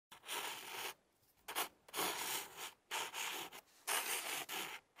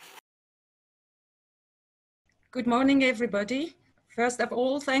Good morning, everybody. First of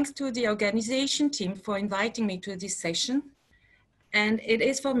all, thanks to the organization team for inviting me to this session. And it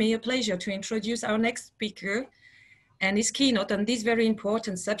is for me a pleasure to introduce our next speaker and his keynote on this very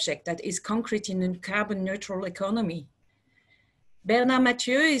important subject that is concrete in a carbon neutral economy. Bernard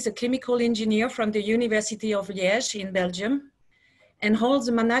Mathieu is a chemical engineer from the University of Liège in Belgium and holds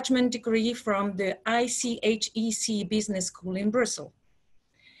a management degree from the ICHEC Business School in Brussels.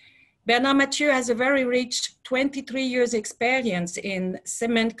 Bernard Mathieu has a very rich 23 years experience in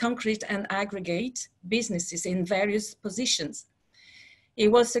cement, concrete, and aggregate businesses in various positions. He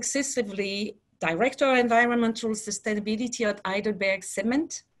was successively Director of Environmental Sustainability at Heidelberg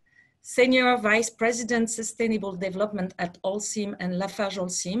Cement, Senior Vice President Sustainable Development at Holcim and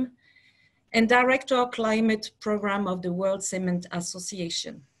Lafarge-Holcim, and Director of Climate Program of the World Cement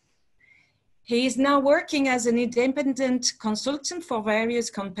Association. He is now working as an independent consultant for various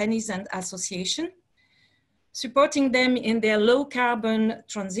companies and associations, supporting them in their low carbon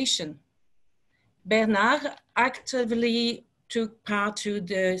transition. Bernard actively took part to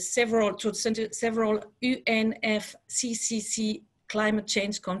several UNFCCC climate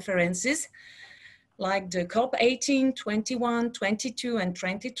change conferences, like the COP 18, 21, 22, and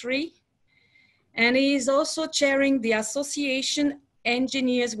 23. And he is also chairing the association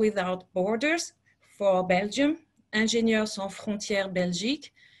Engineers Without Borders for Belgium, Ingénieurs Sans Frontières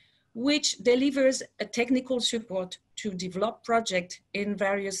Belgique, which delivers a technical support to develop projects in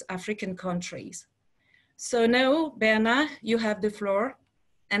various African countries. So now, Bernard, you have the floor,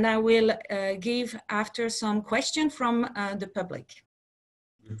 and I will give after some questions from the public.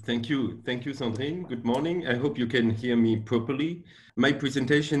 Thank you, Sandrine. Good morning. I hope you can hear me properly. My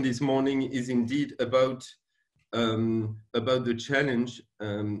presentation this morning is indeed about the challenge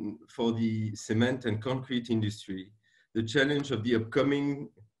for the cement and concrete industry, the challenge of the upcoming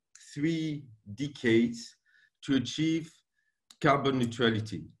 3 decades to achieve carbon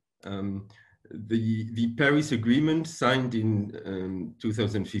neutrality. The Paris Agreement signed in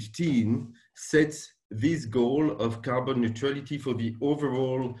 2015 sets this goal of carbon neutrality for the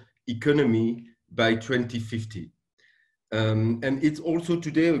overall economy by 2050. And it's also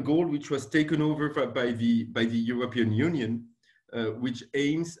today a goal which was taken over by the European Union, which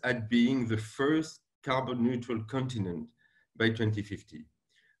aims at being the first carbon neutral continent by 2050.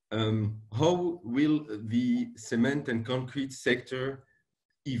 How will the cement and concrete sector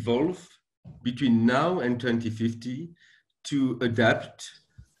evolve between now and 2050 to adapt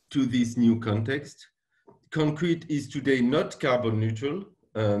to this new context? Concrete is today not carbon neutral,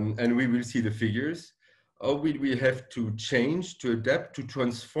 and we will see the figures. How will we have to change, to adapt, to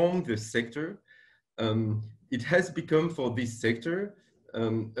transform the sector? It has become for this sector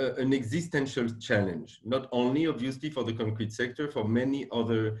an existential challenge, not only obviously for the concrete sector, for many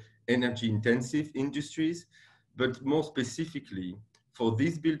other energy intensive industries, but more specifically for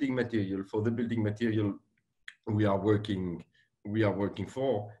this building material, for the building material we are working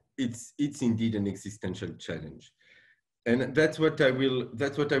for, it's indeed an existential challenge. And that's what I will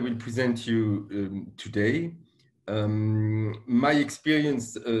present you today. My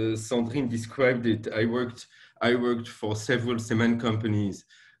experience, Sandrine described it. I worked for several cement companies,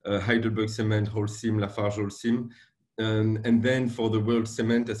 Heidelberg Cement, Holcim, Lafarge-Holcim, and then for the World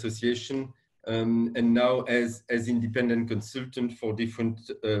Cement Association, and now as independent consultant for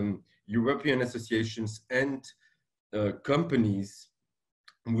different European associations and companies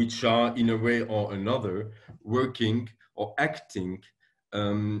which are in a way or another working or acting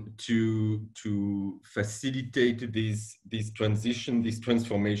to facilitate this transition, this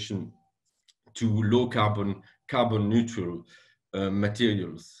transformation to low carbon neutral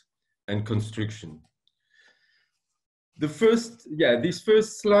materials and construction. This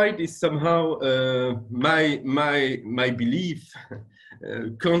first slide is somehow my belief.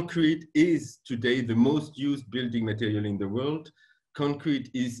 Concrete is today the most used building material in the world. Concrete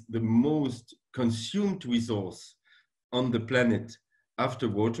is the most consumed resource on the planet after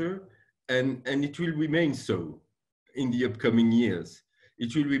water, and it will remain so in the upcoming years.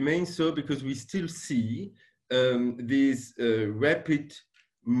 It will remain so because we still see this rapid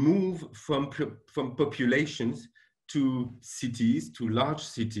move from populations to cities, to large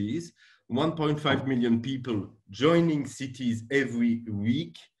cities, 1.5 million people joining cities every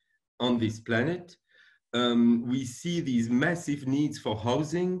week on this planet. We see these massive needs for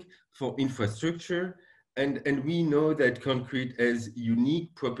housing, for infrastructure, and we know that concrete has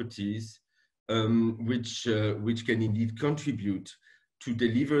unique properties which can indeed contribute to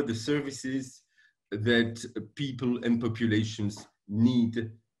deliver the services that people and populations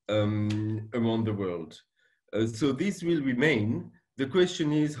need around the world. So this will remain. The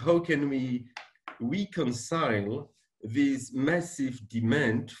question is, how can we reconcile this massive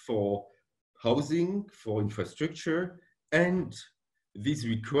demand for housing, for infrastructure, and this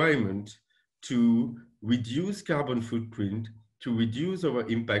requirement to reduce carbon footprint, to reduce our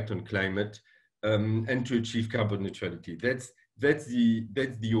impact on climate, and to achieve carbon neutrality. That's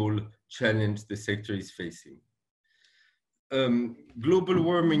the whole challenge the sector is facing. Global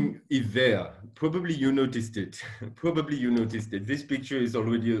warming is there. Probably you noticed it. Probably you noticed it. This picture is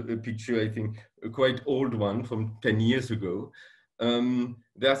already a picture, I think, a quite old one from 10 years ago.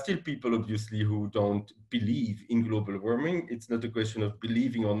 There are still people, obviously, who don't believe in global warming. It's not a question of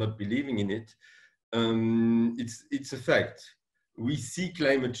believing or not believing in it. It's a fact. We see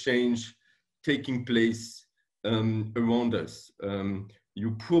climate change taking place around us.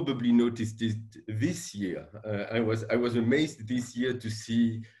 You probably noticed it this year. I was amazed this year to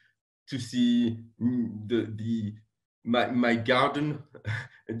see my garden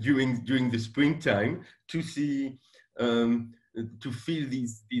during the springtime, to see to feel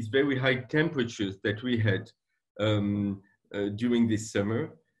these very high temperatures that we had during this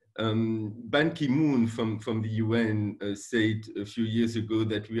summer. Ban Ki-moon from the UN said a few years ago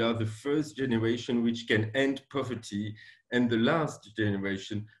that we are the first generation which can end poverty and the last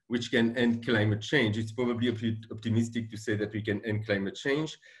generation which can end climate change. It's probably a bit optimistic to say that we can end climate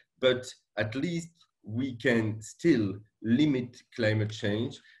change, but at least we can still limit climate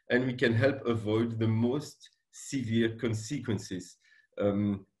change, and we can help avoid the most severe consequences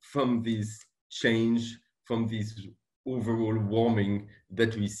from this change, from this overall warming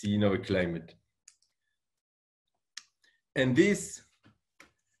that we see in our climate. And this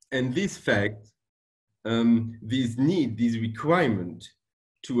fact, this need, this requirement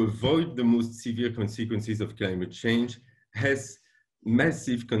to avoid the most severe consequences of climate change has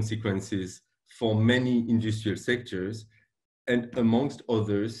massive consequences for many industrial sectors, and amongst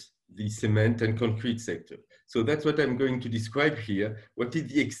others, the cement and concrete sector. So that's what I'm going to describe here. What is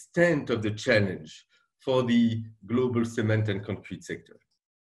the extent of the challenge for the global cement and concrete sector?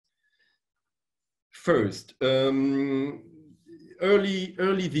 First, early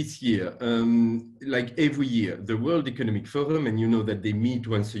this year, like every year, the World Economic Forum, and you know that they meet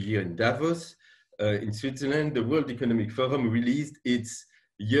once a year in Davos, in Switzerland, the World Economic Forum released its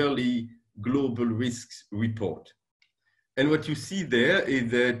yearly global risks report. And what you see there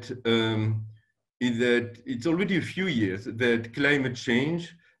is that it's already a few years that climate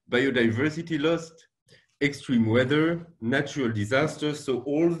change, biodiversity loss, extreme weather, natural disasters, so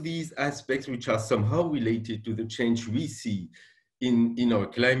all these aspects which are somehow related to the change we see in our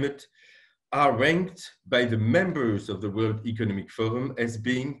climate are ranked by the members of the World Economic Forum as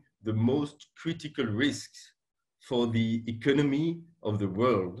being the most critical risks for the economy of the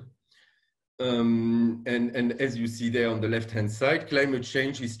world. And as you see there on the left-hand side, climate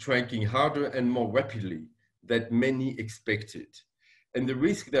change is striking harder and more rapidly than many expected. And the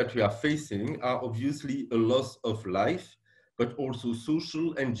risks that we are facing are obviously a loss of life, but also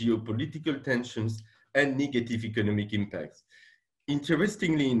social and geopolitical tensions and negative economic impacts.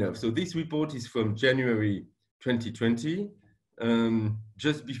 Interestingly enough, so this report is from January 2020,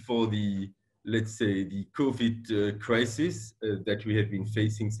 just before the, let's say, the COVID crisis that we have been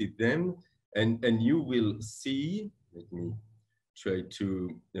facing since then. And you will see, let me try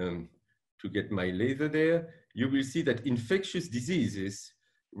to get my laser there. You will see that infectious diseases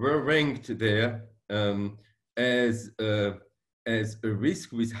were ranked there as a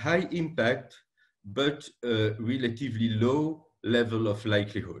risk with high impact, but relatively low level of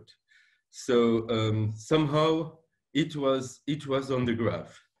likelihood. So somehow it was on the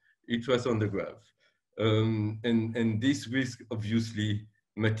graph. It was on the graph. And this risk obviously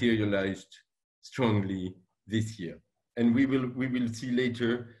materialized strongly this year. And we will see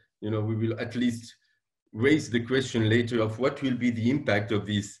later, we will at least raise the question later of what will be the impact of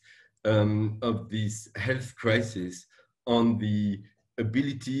this health crisis on the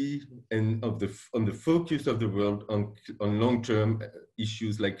ability and on the focus of the world on long-term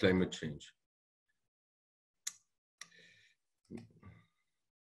issues like climate change.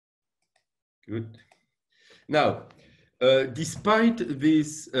 Good. Now, despite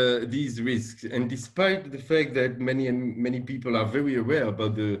these risks, and despite the fact that many people are very aware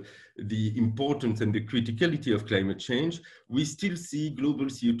about the importance and the criticality of climate change, we still see global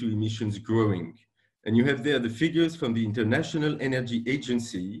CO2 emissions growing. And you have there the figures from the International Energy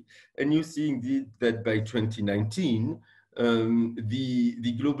Agency, and you see indeed that by 2019,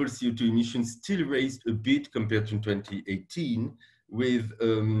 the global CO2 emissions still raised a bit compared to 2018, with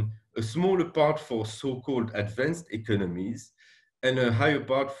a smaller part for so-called advanced economies and a higher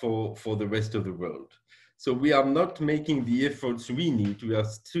part for the rest of the world. So we are not making the efforts we need. We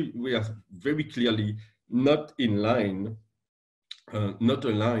are very clearly not in line, not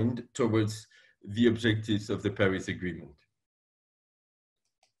aligned towards the objectives of the Paris Agreement.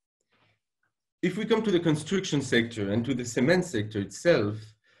 If we come to the construction sector and to the cement sector itself,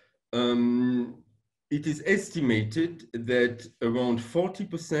 it is estimated that around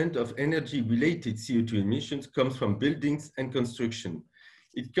 40% of energy-related CO2 emissions comes from buildings and construction.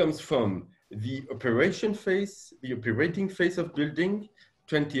 It comes from the operating phase of building,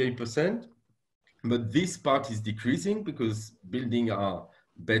 28%, but this part is decreasing because buildings are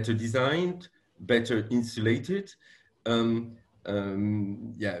better designed, better insulated.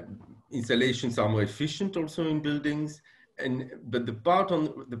 Installations are more efficient also in buildings, but the part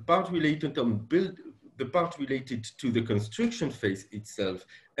related to the construction phase itself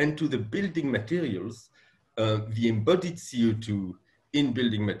and to the building materials, the embodied CO2 in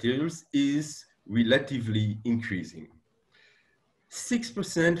building materials is relatively increasing.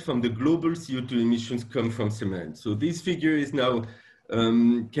 6% from the global CO2 emissions come from cement. So this figure is now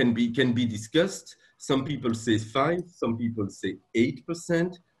can be discussed. Some people say 5, some people say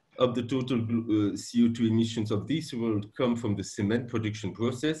 8% of the total CO2 emissions of this world come from the cement production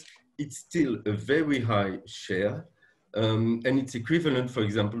process. It's still a very high share. And it's equivalent, for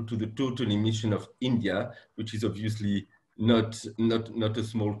example, to the total emission of India, which is obviously not a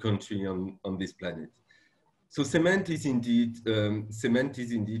small country on this planet. So cement is indeed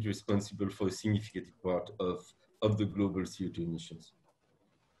responsible for a significant part of the global CO2 emissions.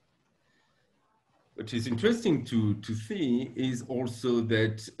 What is interesting to see is also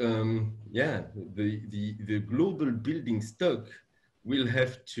that, the global building stock will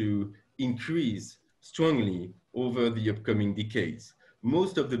have to increase strongly over the upcoming decades.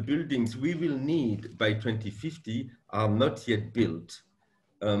 Most of the buildings we will need by 2050 are not yet built.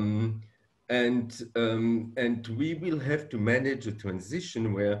 And we will have to manage a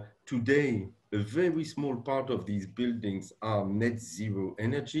transition where today a very small part of these buildings are net zero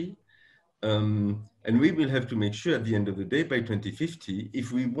energy. And we will have to make sure at the end of the day, by 2050,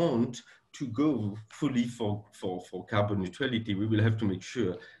 if we want to go fully for carbon neutrality, we will have to make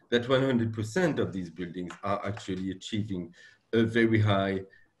sure that 100% of these buildings are actually achieving a very high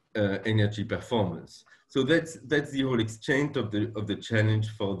energy performance. So that's the whole extent of the challenge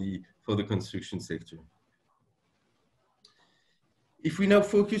for the construction sector. If we now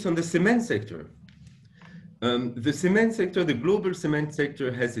focus on the cement sector, the global cement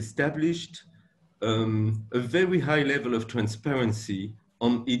sector has established a very high level of transparency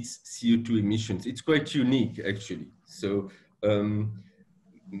on its CO2 emissions. It's quite unique, actually. So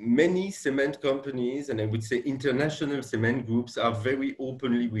many cement companies, and I would say international cement groups, are very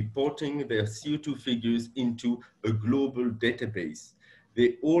openly reporting their CO2 figures into a global database.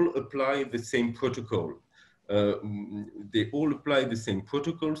 They all apply the same protocol.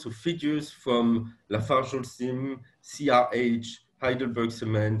 So figures from LafargeHolcim, CRH, Heidelberg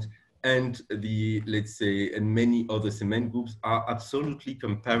Cement, and and many other cement groups are absolutely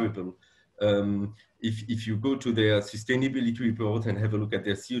comparable. If you go to their sustainability report and have a look at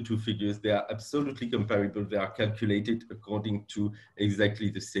their CO2 figures, they are absolutely comparable. They are calculated according to exactly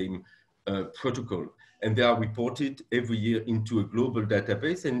the same protocol. And they are reported every year into a global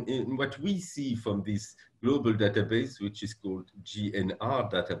database. And what we see from this global database, which is called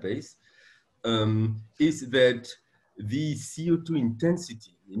GNR database, is that the CO2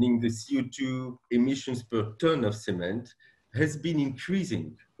 intensity, meaning the CO2 emissions per ton of cement, has been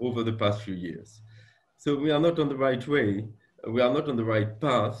increasing over the past few years. So we are not on the right way. We are not on the right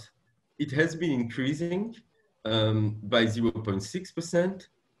path. It has been increasing by 0.6%,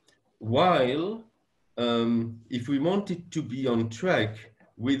 while if we wanted to be on track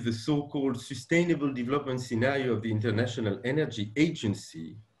with the so-called sustainable development scenario of the International Energy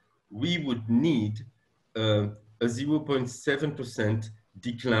Agency, we would need a 0.7%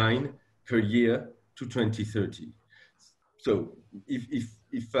 decline per year to 2030. So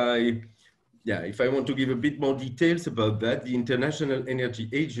if I want to give a bit more details about that, the International Energy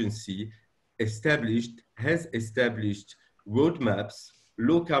Agency has established roadmaps,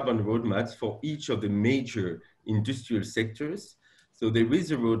 low carbon roadmaps for each of the major industrial sectors. So there is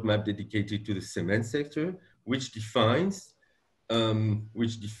a roadmap dedicated to the cement sector, which defines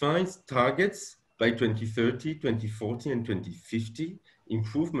targets by 2030, 2040, and 2050,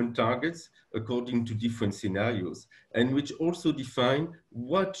 improvement targets according to different scenarios, and which also define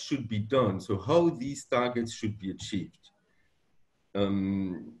what should be done, so how these targets should be achieved.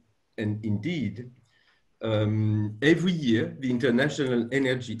 And indeed, every year, the International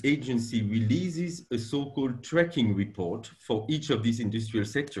Energy Agency releases a so-called tracking report for each of these industrial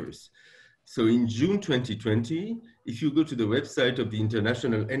sectors. So in June 2020, if you go to the website of the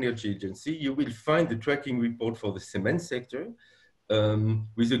International Energy Agency, you will find the tracking report for the cement sector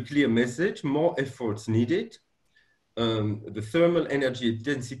with a clear message: more efforts needed. The thermal energy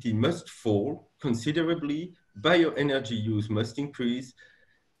density must fall considerably, bioenergy use must increase.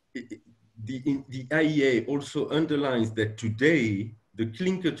 The IEA also underlines that today, the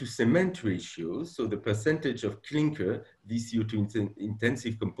clinker to cement ratio, so the percentage of clinker, the CO2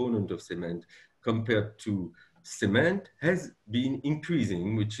 intensive component of cement, compared to cement, has been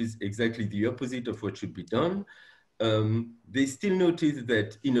increasing, which is exactly the opposite of what should be done. They still notice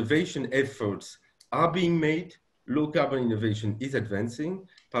that innovation efforts are being made. Low carbon innovation is advancing,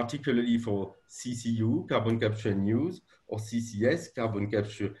 particularly for CCU, carbon capture and use, or CCS, carbon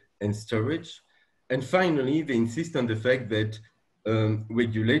capture and storage. And finally, they insist on the fact that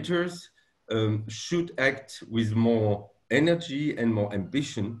regulators should act with more energy and more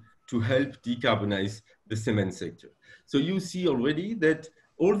ambition to help decarbonize the cement sector. So you see already that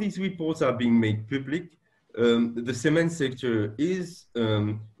all these reports are being made public. The cement sector is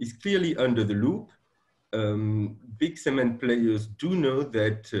clearly under the loop. Big cement players do know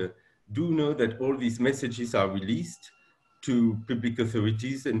that all these messages are released to public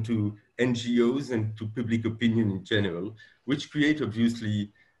authorities and to NGOs and to public opinion in general, which create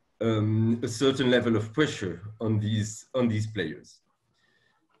obviously a certain level of pressure on these players.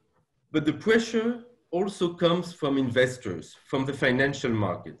 But the pressure also comes from investors, from the financial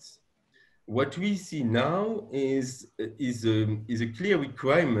markets. What we see now is a clear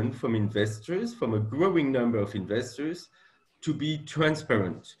requirement from investors, from a growing number of investors, to be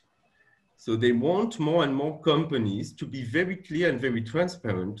transparent. So they want more and more companies to be very clear and very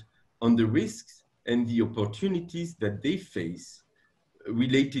transparent on the risks and the opportunities that they face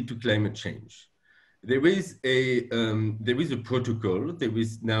related to climate change. There is a protocol. There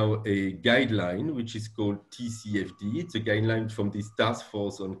is now a guideline which is called TCFD. It's a guideline from this Task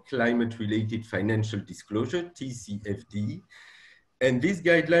Force on Climate-Related Financial Disclosure, TCFD. And this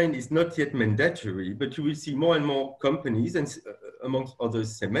guideline is not yet mandatory, but you will see more and more companies, and amongst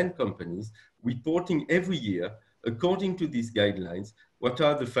others, cement companies, reporting every year, according to these guidelines, what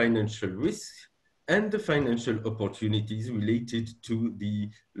are the financial risks and the financial opportunities related to the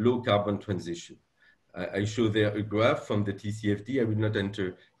low carbon transition. I show there a graph from the TCFD. I will not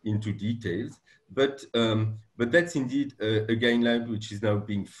enter into details, but that's indeed a guideline which is now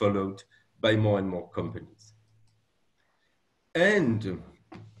being followed by more and more companies. And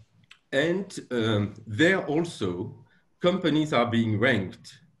there also, companies are being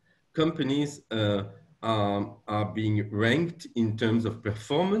ranked. Companies are being ranked in terms of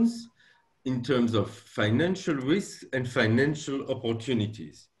performance, in terms of financial risks and financial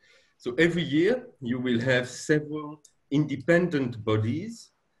opportunities. So every year, you will have several independent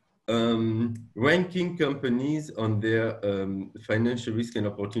bodies ranking companies on their financial risk and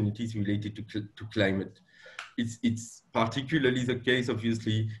opportunities related to climate. It's particularly the case,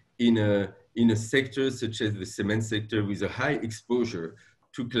 obviously, in a sector such as the cement sector with a high exposure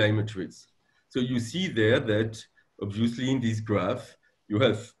to climate risk. So you see there that, obviously, in this graph, you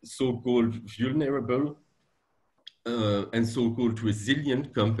have so-called vulnerable and so-called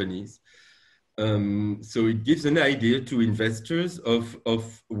resilient companies. So it gives an idea to investors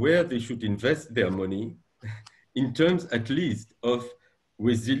of where they should invest their money in terms, at least, of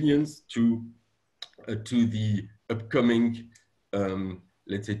resilience to the upcoming,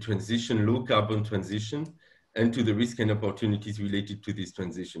 let's say, transition, low carbon transition, and to the risk and opportunities related to this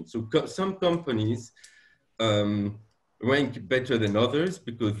transition. So some companies rank better than others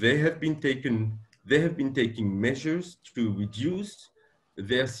because they have been taking measures to reduce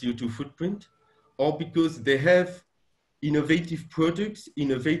their CO2 footprint, or because they have innovative products,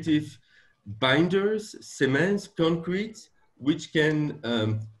 innovative binders, cements, concretes, which can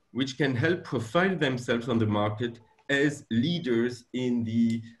help profile themselves on the market as leaders in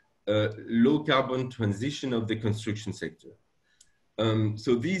the low carbon transition of the construction sector.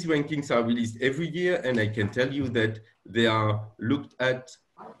 So these rankings are released every year, and I can tell you that they are looked at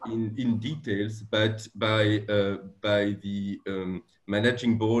in details, but by the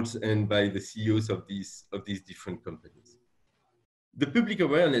managing boards and by the CEOs of these different companies. The public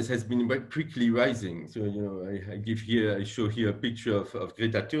awareness has been quickly rising. So, you know, I show here a picture of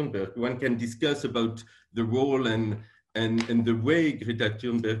Greta Thunberg. One can discuss about the role and the way Greta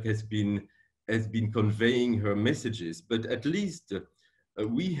Thunberg has been conveying her messages, but at least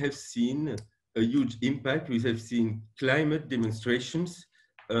we have seen a huge impact. We have seen climate demonstrations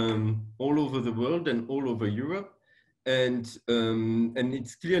all over the world and all over Europe, and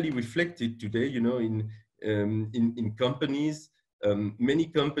it's clearly reflected today, you know, in companies Many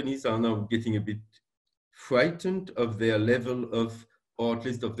companies are now getting a bit frightened of their level of, or at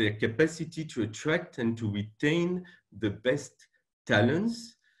least of their capacity to attract and to retain the best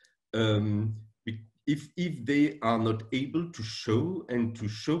talents, if they are not able to show and to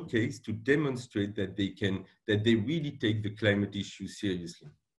showcase, to demonstrate that they really take the climate issue seriously.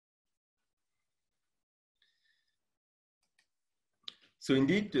 So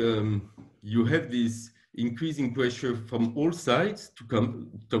indeed, you have this increasing pressure from all sides to come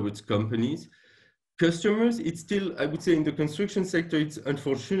towards companies. Customers, it's still, I would say, in the construction sector, it's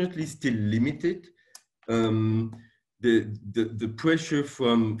unfortunately still limited. The pressure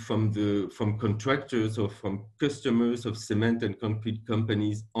from contractors or from customers of cement and concrete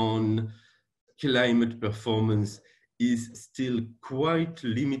companies on climate performance is still quite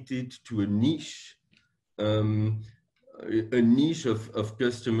limited to a niche of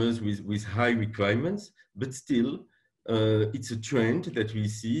customers with high requirements, but still it's a trend that we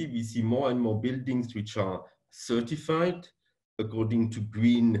see. We see more and more buildings which are certified according to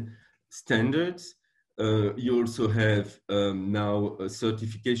green standards. You also have now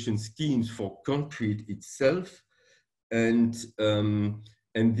certification schemes for concrete itself, and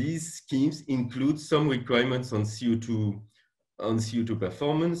these schemes include some requirements on CO2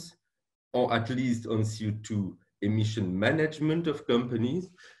 performance, or at least on CO2 emission management of companies.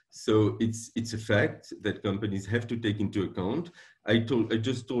 So it's a fact that companies have to take into account. I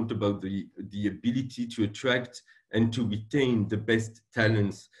just talked about the ability to attract and to retain the best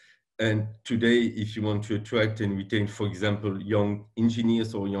talents. And today, if you want to attract and retain, for example, young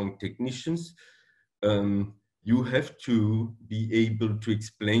engineers or young technicians, you have to be able to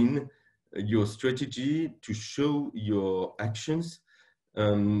explain your strategy, to show your actions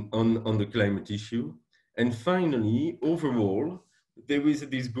on the climate issue. And finally, overall, there is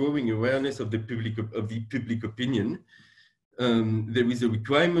this growing awareness of the public opinion. There is a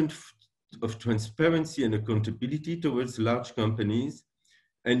requirement of transparency and accountability towards large companies.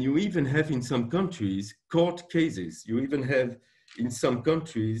 And you even have in some countries court cases. You even have in some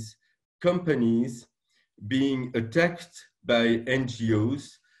countries companies being attacked by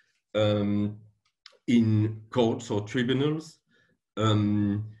NGOs in courts or tribunals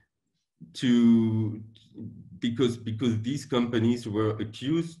because these companies were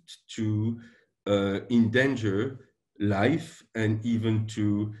accused to endanger life and even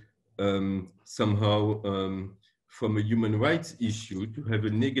to somehow from a human rights issue to have a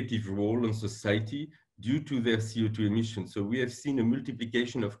negative role on society due to their CO2 emissions. So we have seen a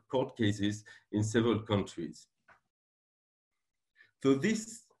multiplication of court cases in several countries. So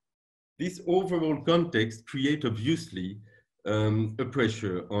this overall context creates obviously a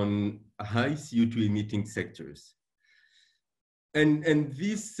pressure on high CO2 emitting sectors. And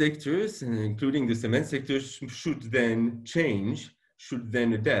these sectors, including the cement sector, should then change, should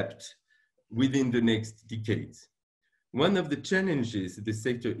then adapt within the next decades. One of the challenges the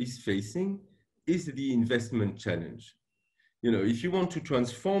sector is facing is the investment challenge. You know, if you want to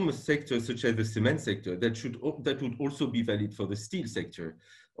transform a sector such as the cement sector, that would also be valid for the steel sector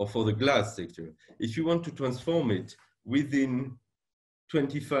or for the glass sector. If you want to transform it within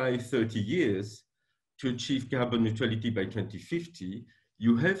 25, 30 years to achieve carbon neutrality by 2050,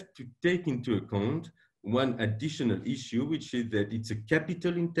 you have to take into account one additional issue, which is that it's a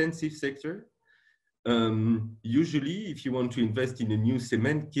capital intensive sector. Usually, if you want to invest in a new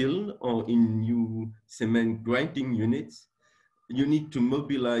cement kiln or in new cement grinding units, you need to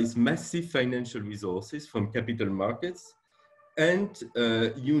mobilize massive financial resources from capital markets, and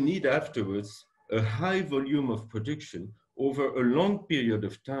you need afterwards a high volume of production over a long period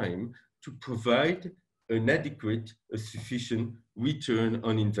of time to provide an adequate, a sufficient return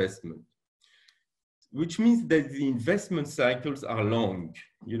on investment. Which means that the investment cycles are long.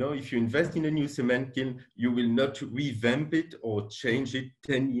 You know, if you invest in a new cement kiln, you will not revamp it or change it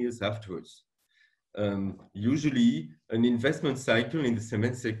 10 years afterwards. Usually, an investment cycle in the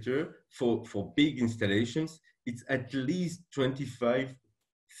cement sector for big installations, it's at least 25,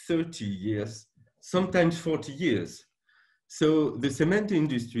 30 years, sometimes 40 years. So the cement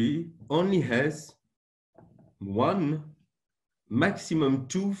industry only has one, maximum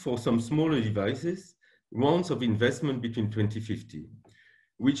two for some smaller devices, rounds of investment between 2050,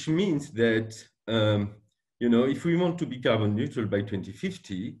 which means that, you know, if we want to be carbon neutral by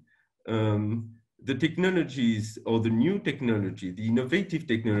 2050, the technologies or the new technology, the innovative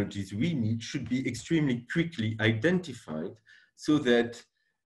technologies we need should be extremely quickly identified so that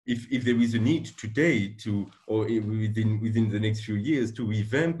if there is a need today to, or within the next few years to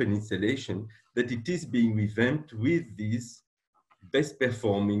revamp an installation, that it is being revamped with these best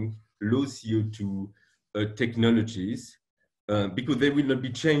performing low CO2 technologies because they will not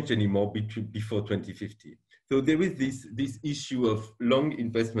be changed anymore before 2050. So there is this issue of long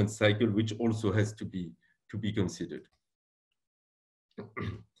investment cycle, which also has to be considered.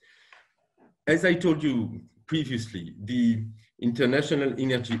 As I told you previously, the International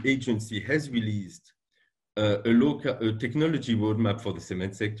Energy Agency has released a technology roadmap for the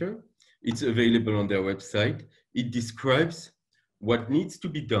cement sector. It's available on their website. It describes what needs to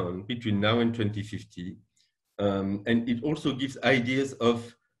be done between now and 2050. And it also gives ideas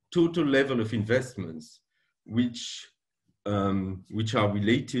of total level of investments, which are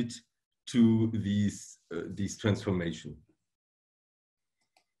related to these transformation.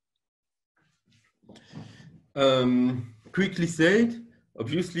 Quickly said,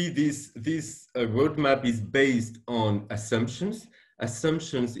 obviously this roadmap is based on assumptions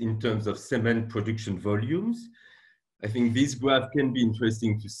in terms of cement production volumes. I think this graph can be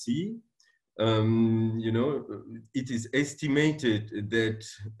interesting to see. You know, it is estimated that,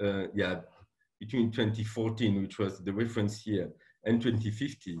 between 2014, which was the reference here, and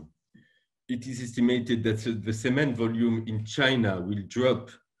 2050, it is estimated that the cement volume in China will drop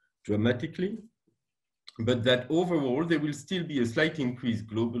dramatically, but that overall there will still be a slight increase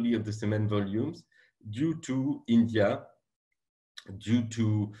globally of the cement volumes due to India, due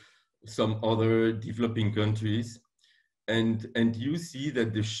to some other developing countries. And you see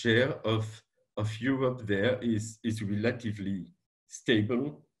that the share of Europe there is relatively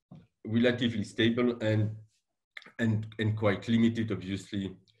stable and quite limited,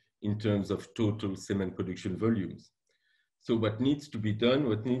 obviously, in terms of total cement production volumes. So what needs to be done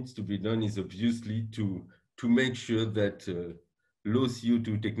is obviously to make sure that low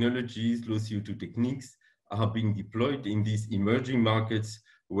CO2 technologies, low CO2 techniques are being deployed in these emerging markets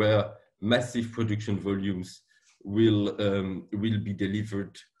where massive production volumes will be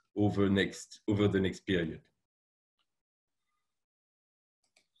delivered over the next period.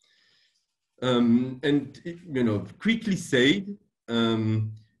 And you know, quickly said,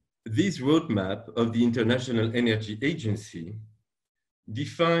 this roadmap of the International Energy Agency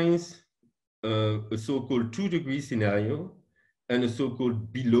defines a so-called 2-degree scenario and a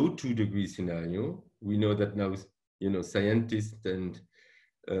so-called below 2-degree scenario. We know that now, you know, scientists and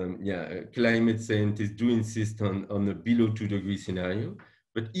climate scientists do insist on a below 2-degree scenario.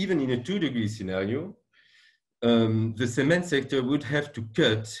 But even in a 2-degree scenario, the cement sector would have to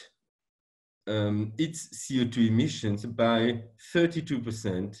cut its CO2 emissions by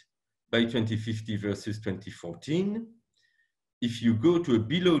 32% by 2050 versus 2014. If you go to a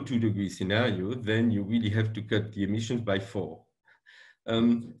below 2-degree scenario, then you really have to cut the emissions by 4.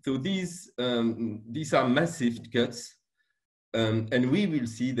 So these are massive cuts, and we will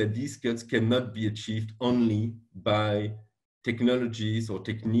see that these cuts cannot be achieved only by technologies or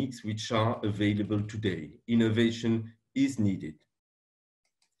techniques which are available today. Innovation is needed.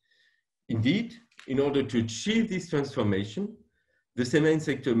 Indeed, in order to achieve this transformation, the cement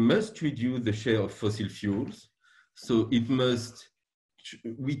sector must reduce the share of fossil fuels. So it must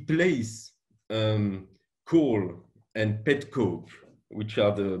replace coal and petcoke, which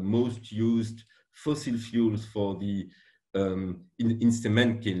are the most used fossil fuels for the in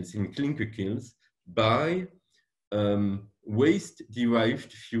cement kilns, in clinker kilns, by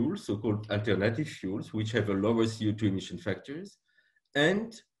waste-derived fuels, so-called alternative fuels, which have a lower CO2 emission factors,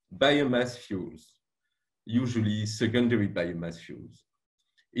 and biomass fuels, usually secondary biomass fuels.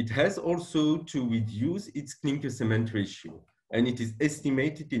 It has also to reduce its clinker cement ratio, and it is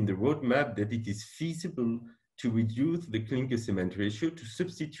estimated in the roadmap that it is feasible to reduce the clinker cement ratio, to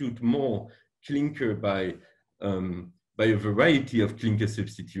substitute more clinker by a variety of clinker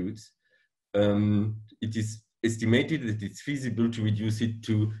substitutes. It is estimated that it's feasible to reduce it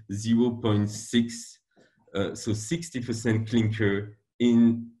to 0.6, so 60% clinker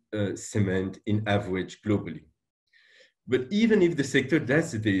in cement in average globally. But even if the sector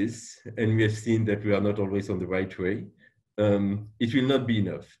does this, and we have seen that we are not always on the right way, it will not be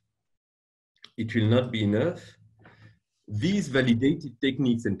enough. It will not be enough. These validated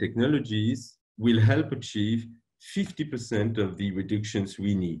techniques and technologies will help achieve 50% of the reductions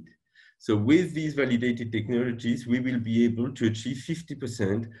we need. So with these validated technologies, we will be able to achieve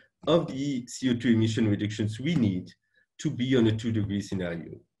 50% of the CO2 emission reductions we need to be on a 2-degree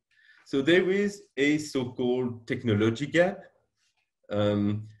scenario. So there is a so-called technology gap,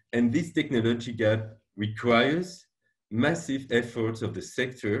 and this technology gap requires massive efforts of the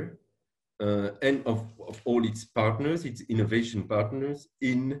sector and of all its partners, its innovation partners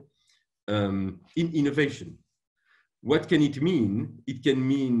in innovation. What can it mean? It can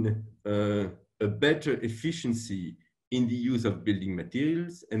mean a better efficiency in the use of building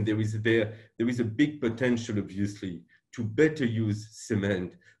materials, and there is a big potential, obviously, to better use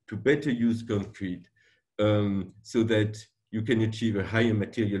cement, to better use concrete, so that you can achieve a higher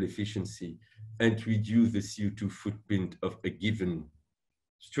material efficiency and reduce the CO2 footprint of a given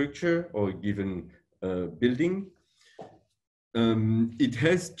structure or a given building. It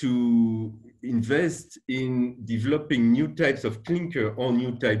has to invest in developing new types of clinker or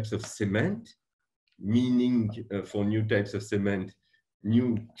new types of cement, meaning for new types of cement,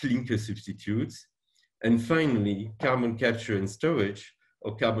 new clinker substitutes. And finally, carbon capture and storage,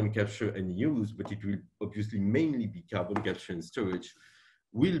 or carbon capture and use, but it will obviously mainly be carbon capture and storage,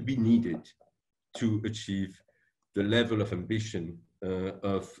 will be needed to achieve the level of ambition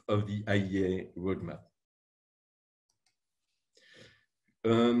of the IEA roadmap.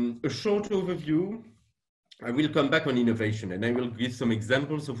 A short overview. I will come back on innovation and I will give some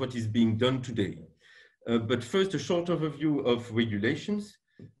examples of what is being done today. But first, a short overview of regulations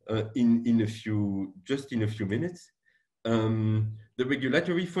in a few minutes. The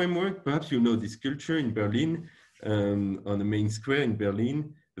regulatory framework, perhaps you know this sculpture in Berlin, on the main square in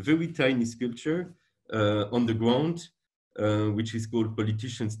Berlin, a very tiny sculpture on the ground, which is called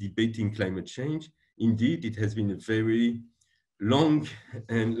Politicians Debating Climate Change. Indeed, it has been a very long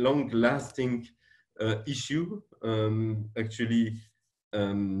and long-lasting issue. Actually,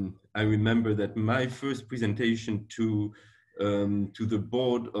 I remember that my first presentation to the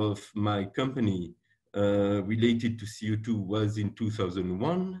board of my company related to CO2 was in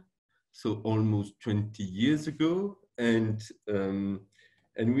 2001, so almost 20 years ago, and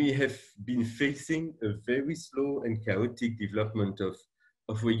we have been facing a very slow and chaotic development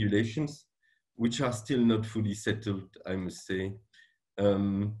of regulations, which are still not fully settled, I must say.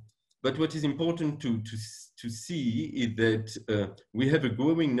 But what is important to see is that we have a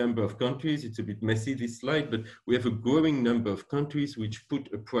growing number of countries. It's a bit messy, this slide, but we have a growing number of countries which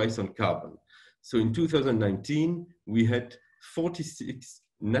put a price on carbon. So in 2019, we had 46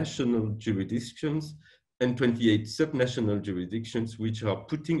 national jurisdictions and 28 subnational jurisdictions which are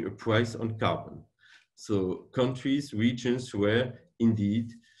putting a price on carbon. So countries, regions where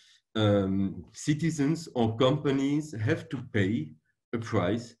indeed citizens or companies have to pay a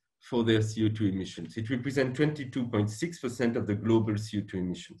price for their CO2 emissions. It represents 22.6% of the global CO2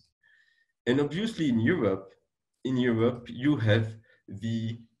 emissions. And obviously in Europe, you have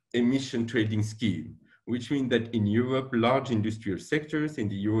the emission trading scheme, which means that in Europe, large industrial sectors, in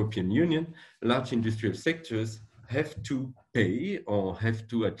the European Union, large industrial sectors have to pay or have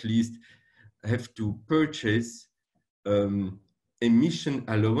to at least have to purchase emission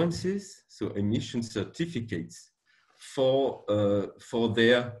allowances, so emission certificates for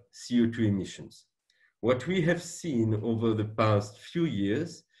their CO2 emissions. What we have seen over the past few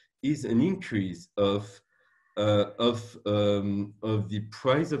years is an increase of the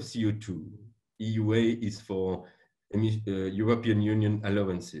price of CO2. EUA is for European Union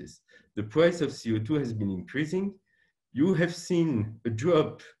allowances. The price of CO2 has been increasing. You have seen a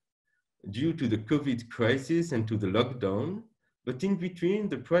drop due to the COVID crisis and to the lockdown, but in between,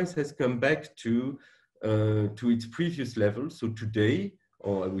 the price has come back to its previous level. So today,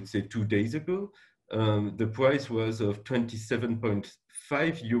 or I would say 2 days ago, the price was of 27.5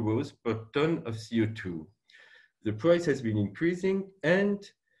 euros per ton of CO2. The price has been increasing, and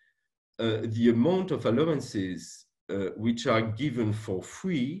the amount of allowances which are given for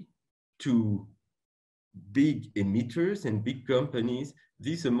free to big emitters and big companies,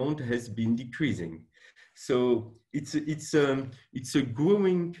 this amount has been decreasing. So it's a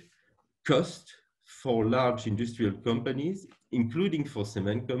growing cost for large industrial companies, including for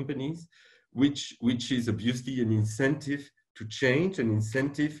cement companies, which is obviously an incentive to change, an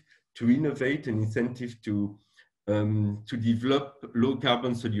incentive to innovate, an incentive to develop low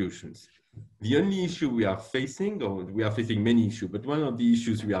carbon solutions. The only issue we are facing, or we are facing many issues, but one of the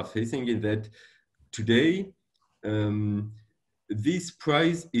issues we are facing is that today, this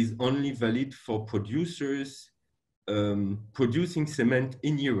price is only valid for producers producing cement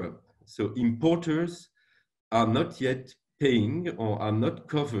in Europe. So importers are not yet paying or are not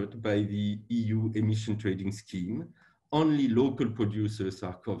covered by the EU emission trading scheme. Only local producers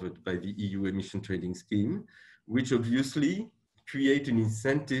are covered by the EU emission trading scheme, which obviously create an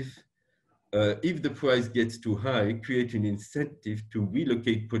incentive, if the price gets too high, create an incentive to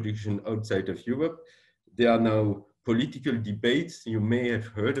relocate production outside of Europe. There are now political debates, you may have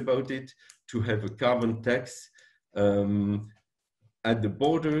heard about it, to have a carbon tax at the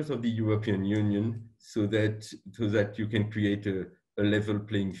borders of the European Union so that you can create a level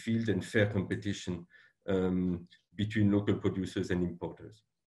playing field and fair competition between local producers and importers.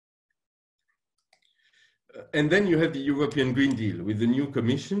 And then you have the European Green Deal with the new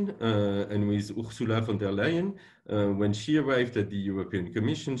Commission and with Ursula von der Leyen. When she arrived at the European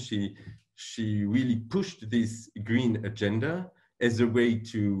Commission, she really pushed this green agenda as a way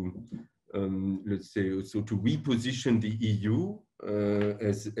to, let's say, also to reposition the EU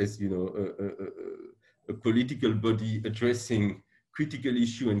as you know, a political body addressing critical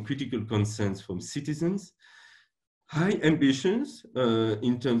issue and critical concerns from citizens. High ambitions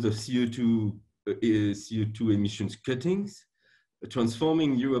in terms of CO2 emissions cuttings,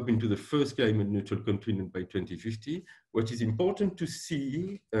 transforming Europe into the first climate neutral continent by 2050. What is important to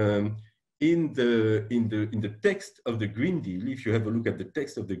see in the text of the Green Deal, if you have a look at the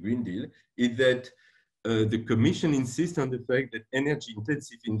text of the Green Deal, is that the Commission insists on the fact that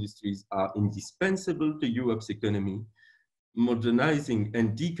energy-intensive industries are indispensable to Europe's economy. Modernizing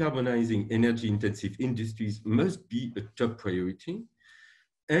and decarbonizing energy-intensive industries must be a top priority,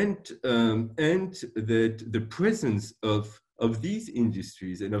 and that the presence of these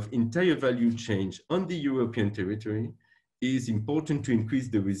industries and of entire value chain on the European territory is important to increase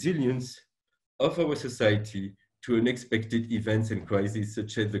the resilience of our society to unexpected events and crises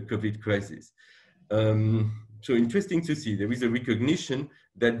such as the COVID crisis. So interesting to see there is a recognition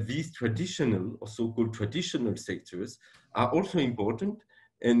that these traditional or so-called traditional sectors are also important,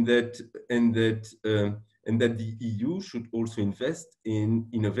 and that the EU should also invest in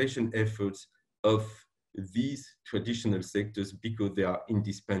innovation efforts of these traditional sectors because they are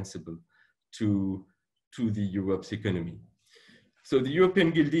indispensable to the Europe's economy. So the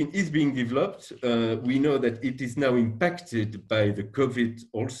European Green Deal is being developed. We know that it is now impacted by the COVID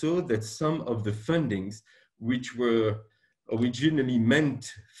also, that some of the fundings which were originally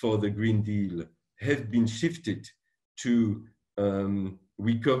meant for the Green Deal have been shifted to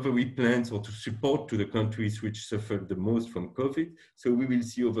recovery plans or to support to the countries which suffered the most from COVID. So we will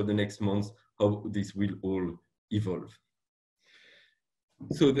see over the next months how this will all evolve.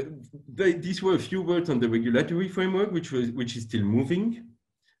 So these were a few words on the regulatory framework, which is still moving.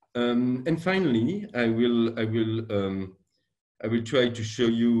 And finally, I will try to show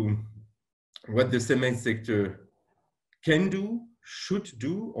you what the cement sector can do, should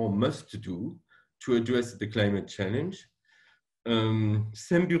do, or must do to address the climate challenge.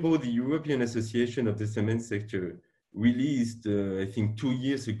 Bureau, the European Association of the Cement Sector, released, I think 2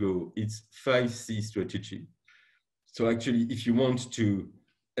 years ago, its 5C strategy. So actually, if you want to,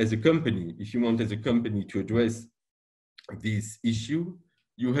 as a company, to address this issue,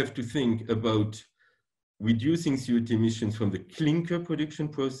 you have to think about reducing CO2 emissions from the clinker production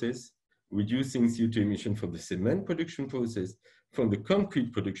process, reducing CO2 emissions from the cement production process, from the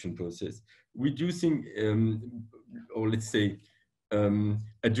concrete production process, reducing, or let's say,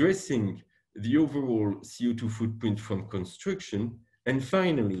 addressing the overall CO2 footprint from construction, and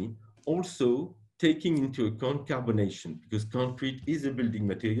finally, also taking into account carbonation, because concrete is a building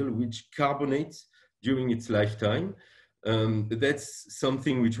material which carbonates during its lifetime. That's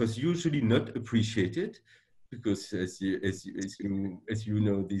something which was usually not appreciated, because as you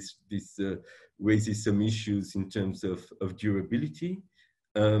know, this raises some issues in terms of durability.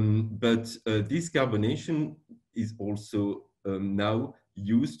 But this carbonation is also now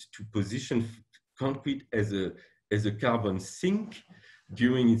used to position concrete as a carbon sink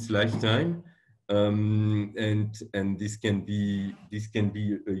during its lifetime, and this can be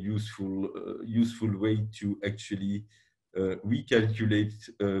a useful way to actually recalculate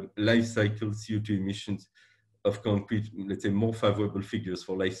life cycle CO2 emissions of concrete, let's say more favorable figures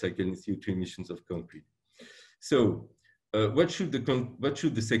for life cycle and CO2 emissions of concrete. So what should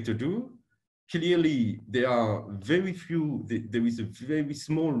the sector do? Clearly, there are very few, there is a very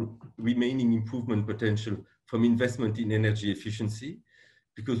small remaining improvement potential from investment in energy efficiency,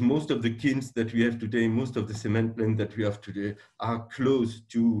 because most of the kilns that we have today, most of the cement plants that we have today are close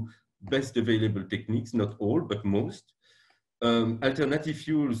to best available techniques, not all, but most. Alternative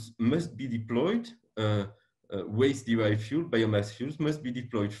fuels must be deployed. Waste-derived fuel, biomass fuels must be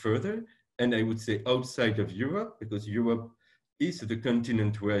deployed further, and I would say outside of Europe, because Europe is the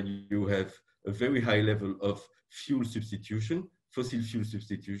continent where you have a very high level of fuel substitution, fossil fuel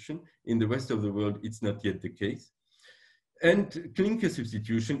substitution. In the rest of the world, it's not yet the case. And clinker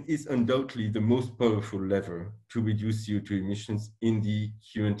substitution is undoubtedly the most powerful lever to reduce CO2 emissions in the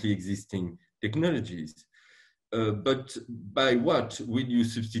currently existing technologies. But by what will you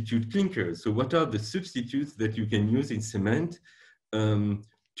substitute clinker? So what are the substitutes that you can use in cement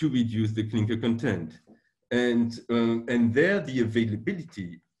to reduce the clinker content? And there the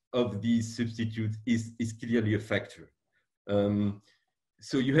availability of these substitutes is clearly a factor.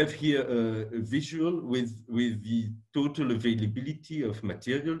 So you have here a visual with the total availability of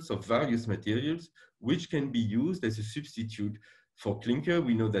materials, of various materials, which can be used as a substitute for clinker.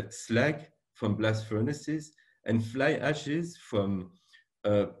 We know that slag from blast furnaces and fly ashes from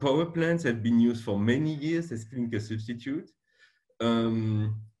power plants have been used for many years as clinker substitute.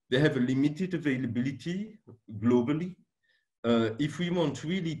 They have a limited availability globally. If we want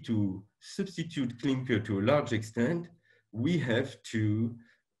really to substitute clinker to a large extent, we have to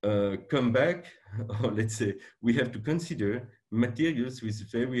come back, or let's say, we have to consider materials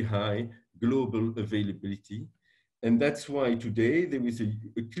with very high global availability. And that's why today there is a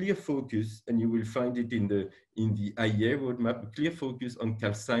clear focus, and you will find it in the IEA roadmap, a clear focus on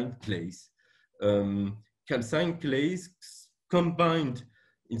calcined clays. Calcined clays combined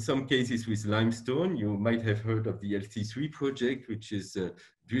in some cases with limestone. You might have heard of the LC3 project, which is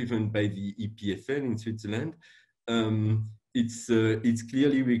driven by the EPFL in Switzerland. It's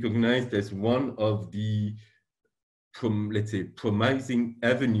clearly recognized as one of the, let's say, promising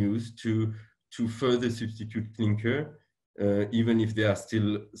avenues to further substitute clinker, even if there are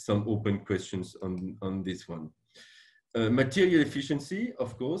still some open questions on this one. Material efficiency,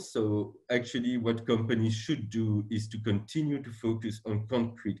 of course. So actually what companies should do is to continue to focus on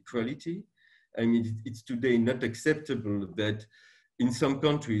concrete quality. I mean, it's today not acceptable that in some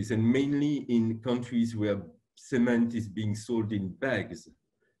countries, and mainly in countries where cement is being sold in bags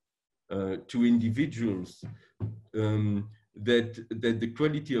to individuals, that the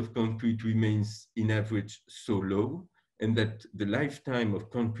quality of concrete remains in average so low, and that the lifetime of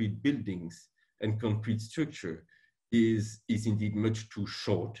concrete buildings and concrete structure is indeed much too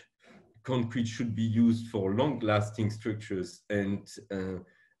short. Concrete should be used for long-lasting structures and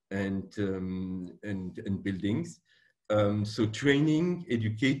buildings. So training,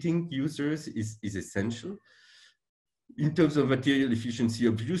 educating users is essential. In terms of material efficiency,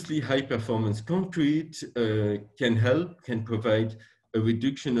 obviously high-performance concrete can provide a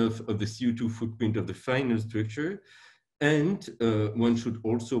reduction of the CO2 footprint of the final structure, and one should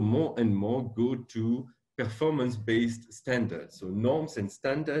also more and more go to performance-based standards, so norms and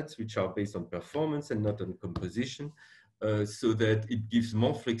standards which are based on performance and not on composition, so that it gives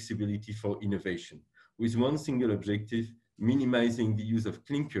more flexibility for innovation, with one single objective: minimizing the use of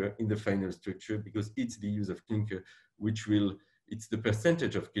clinker in the final structure, because it's the use of clinker it's the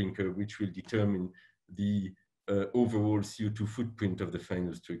percentage of clinker which will determine the overall CO2 footprint of the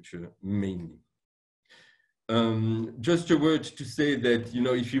final structure mainly. Just a word to say that, you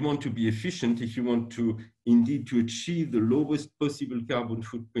know, if you want to be efficient, if you want to indeed to achieve the lowest possible carbon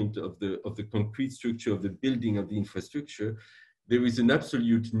footprint of the concrete structure, of the building, of the infrastructure, there is an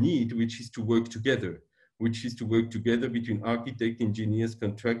absolute need, which is to work together, between architect, engineers,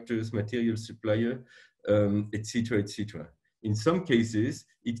 contractors, material supplier, etc., etc. In some cases,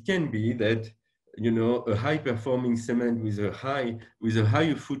 it can be that, you know, a high-performing cement with a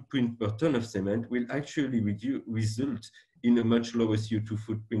higher footprint per ton of cement will actually result in a much lower CO2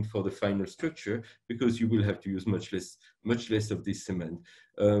 footprint for the final structure, because you will have to use much less of this cement.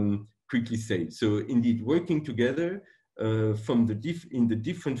 Quickly said. So indeed, working together in the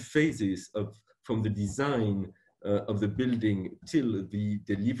different phases from the design of the building till the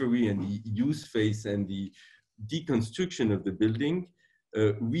delivery and the use phase and the deconstruction of the building,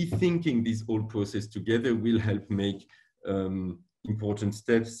 rethinking this whole process together will help make important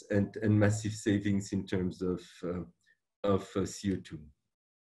steps and massive savings in terms of CO2.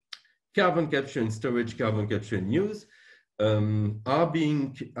 Carbon capture and storage, carbon capture and use are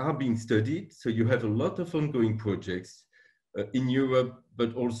being studied. So you have a lot of ongoing projects in Europe,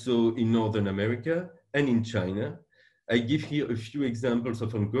 but also in Northern America and in China. I give here a few examples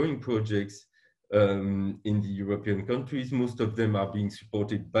of ongoing projects in the European countries. Most of them are being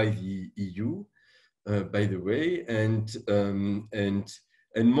supported by the EU, by the way, and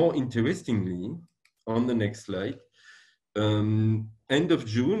more interestingly, on the next slide, end of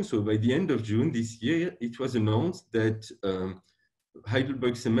June, so by the end of June this year, it was announced that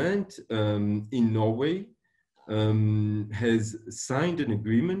Heidelberg Cement in Norway has signed an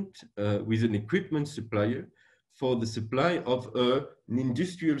agreement with an equipment supplier for the supply of an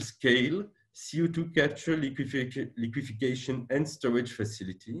industrial scale CO2 capture, liquefaction and storage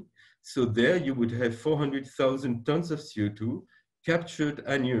facility. So there you would have 400,000 tons of CO2 captured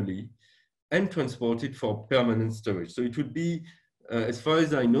annually and transported for permanent storage. So it would be, as far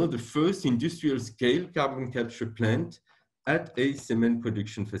as I know, the first industrial scale carbon capture plant at a cement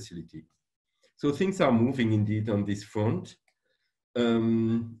production facility. So things are moving indeed on this front.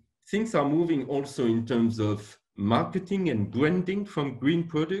 Things are moving also in terms of marketing and branding from green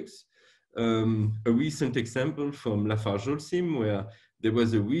products. A recent example from Lafarge Holcim, where there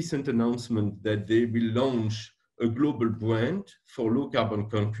was a recent announcement that they will launch a global brand for low carbon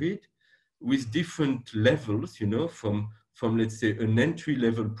concrete with different levels, you know, from let's say an entry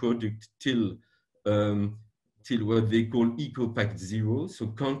level product till what they call EcoPact Zero, so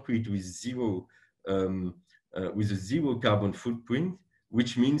concrete with with a zero carbon footprint,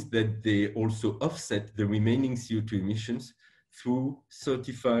 which means that they also offset the remaining CO2 emissions through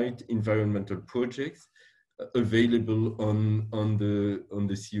certified environmental projects available on the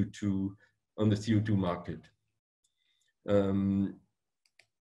CO2 market.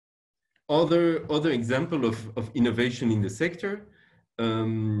 Other example of innovation in the sector,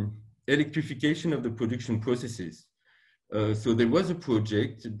 electrification of the production processes. So there was a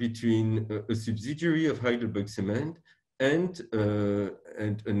project between a subsidiary of Heidelberg Cement and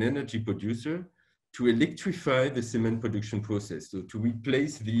an energy producer to electrify the cement production process. So to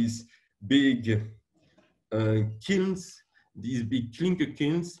replace these big kilns, these big clinker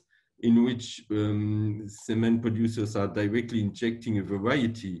kilns in which cement producers are directly injecting a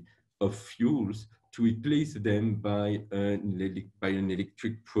variety of fuels to replace them by an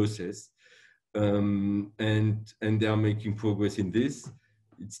electric process. And they are making progress in this.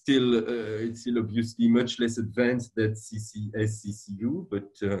 It's still obviously much less advanced than CCU,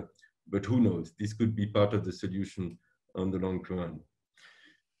 but who knows? This could be part of the solution on the long run.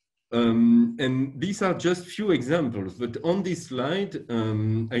 And these are just few examples, but on this slide,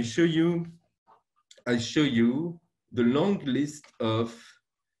 I show you the long list of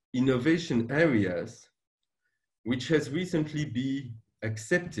innovation areas which has recently been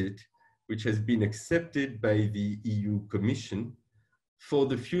accepted by the EU Commission for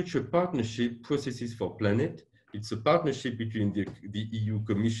the future partnership Processes for Planet. It's a partnership between the EU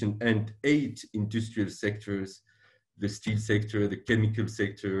Commission and 8 industrial sectors: the steel sector, the chemical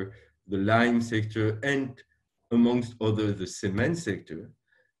sector, the lime sector, and amongst others, the cement sector.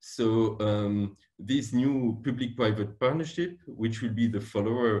 So this new public-private partnership, which will be the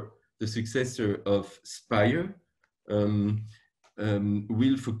successor of Spire,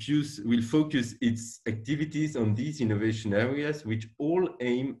 will focus its activities on these innovation areas, which all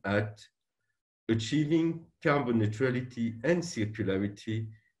aim at achieving carbon neutrality and circularity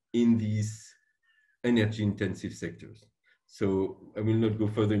in these energy-intensive sectors. So I will not go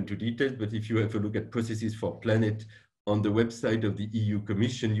further into details, but if you have a look at Processes for Planet on the website of the EU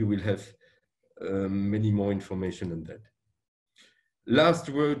Commission, you will have many more information on that. Last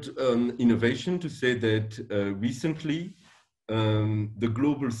word on innovation, to say that recently, the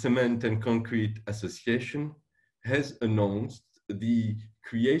Global Cement and Concrete Association has announced the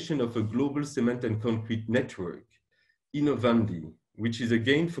creation of a global cement and concrete network, Innovandi, which is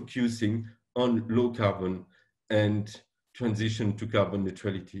again focusing on low carbon and transition to carbon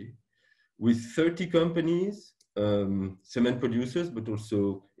neutrality, with 30 companies, cement producers, but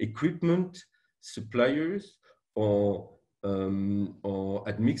also equipment suppliers or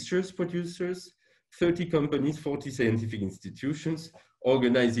admixtures producers, 30 companies, 40 scientific institutions,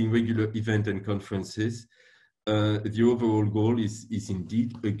 organizing regular events and conferences. The overall goal is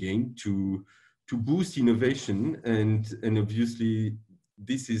indeed, again, to boost innovation, and obviously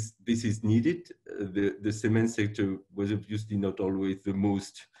this is needed. The cement sector was obviously not always the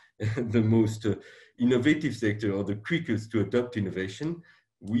most innovative sector or the quickest to adopt innovation.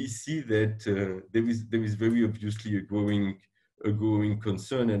 We see that there is very obviously a growing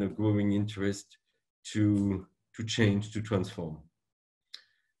concern and a growing interest to change, to transform.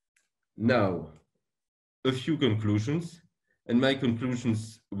 Now, a few conclusions, and my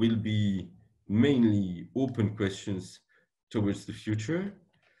conclusions will be mainly open questions towards the future.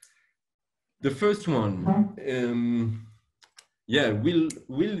 The first one, will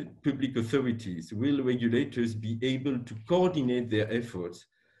public authorities, will regulators be able to coordinate their efforts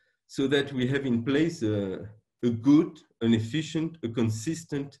so that we have in place a good, an efficient, a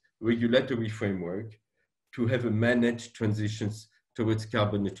consistent regulatory framework to have a managed transitions towards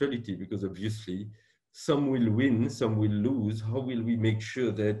carbon neutrality? Because obviously some will win, some will lose. How will we make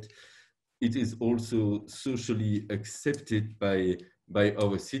sure that it is also socially accepted by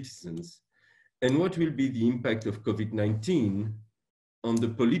our citizens? And what will be the impact of COVID-19 on the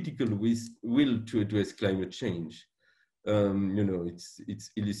political will to address climate change? You know,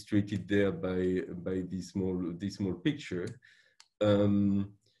 it's illustrated there by this small picture.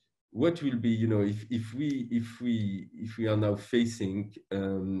 What will be, you know, if we are now facing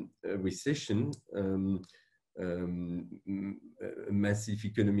a recession, a massive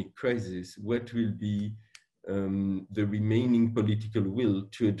economic crisis, what will be the remaining political will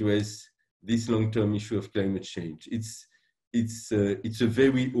to address this long-term issue of climate change? It's a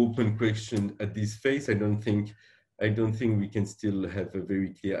very open question at this phase. I don't think I don't think we can still have a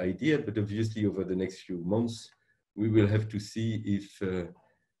very clear idea, but obviously over the next few months, we will have to see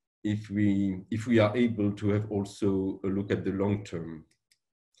if we are able to have also a look at the long term.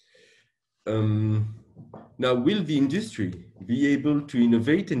 Now, will the industry be able to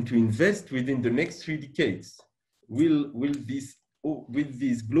innovate and to invest within the next 3 decades? Will this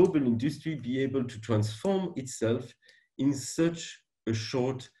global industry be able to transform itself in such a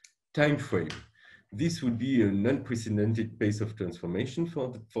short time frame? This would be an unprecedented pace of transformation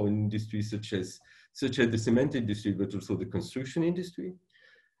for industries such as the cement industry, but also the construction industry.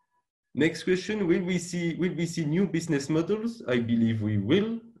 Next question: will we see new business models? I believe we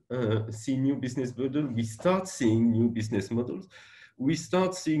will see new business models. We start seeing new business models. We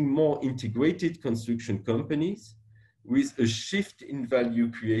start seeing more integrated construction companies with a shift in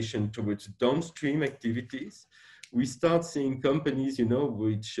value creation towards downstream activities. We start seeing companies,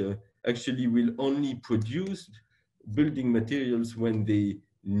 which actually will only produce building materials when they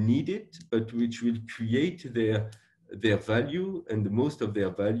need it, but which will create their value and the most of their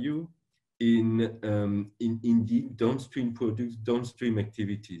value in the downstream products, downstream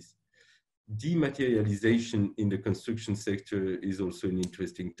activities. Dematerialization in the construction sector is also an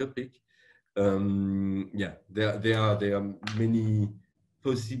interesting topic. Yeah, there are many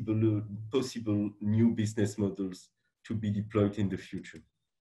possible new business models to be deployed in the future.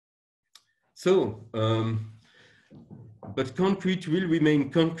 So, but concrete will remain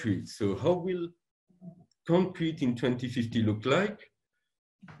concrete. So how will concrete in 2050 look like?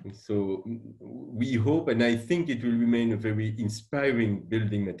 So we hope, and I think it will remain a very inspiring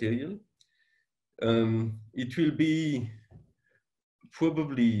building material. It will be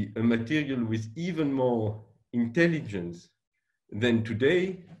probably a material with even more intelligence than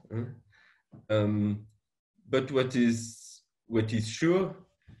today. But what is sure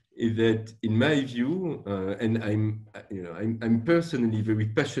is that, in my view, and I'm personally very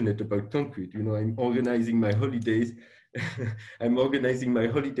passionate about concrete. I'm organizing my holidays. I'm organizing my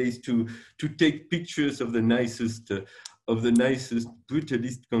holidays to take pictures of the nicest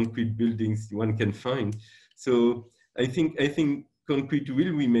brutalist concrete buildings one can find. So I think concrete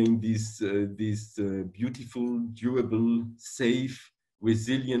will remain this beautiful, durable, safe,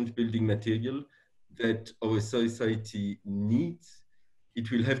 resilient building material that our society needs.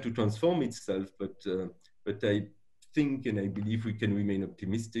 It will have to transform itself, but I think and I believe we can remain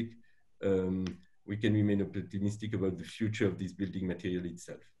optimistic. We can remain optimistic about the future of this building material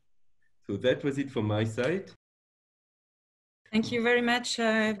itself. So that was it from my side. Thank you very much,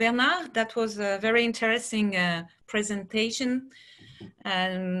 Bernard. That was a very interesting presentation,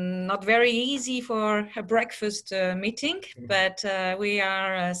 and not very easy for a breakfast meeting, but we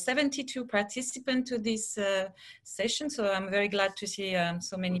are 72 participants to this session, so I'm very glad to see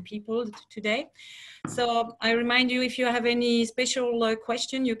so many people today. So I remind you, if you have any special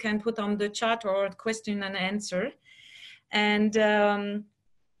question, you can put on the chat or question and answer.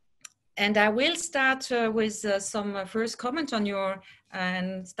 And I will start with some first comment on your,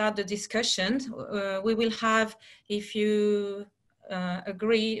 and start the discussion. We will have, if you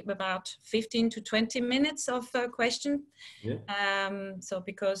agree, about 15 to 20 minutes of question. Yeah. So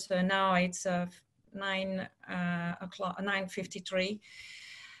because now it's 9:53.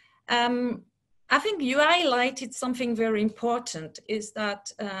 I think you highlighted something very important, is that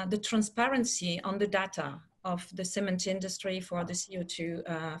the transparency on the data of the cement industry for the CO2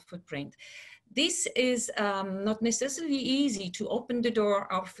 footprint. This is not necessarily easy to open the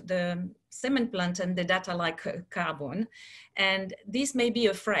door of the cement plant and the data like carbon, and this may be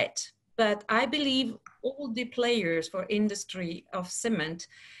a threat, but I believe all the players for industry of cement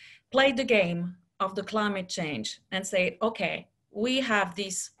play the game of the climate change and say, okay, we have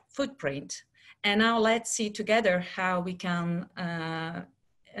this footprint, and now let's see together how we can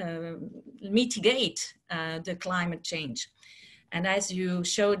mitigate the climate change. And as you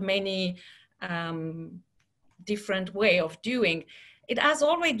showed many different way of doing, it has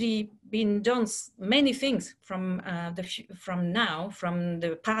already been done many things from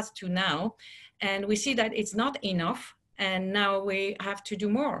the past to now, and we see that it's not enough, and now we have to do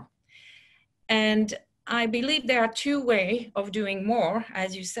more. And I believe there are two ways of doing more,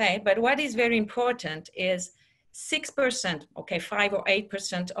 as you say, but what is very important is 6%, okay, 5 or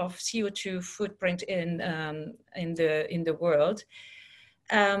 8% of CO2 footprint in the world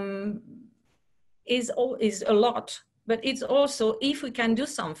is a lot, but it's also, if we can do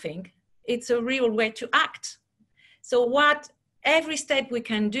something, it's a real way to act. So every step we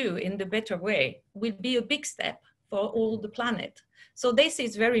can do in the better way will be a big step for all the planet. So this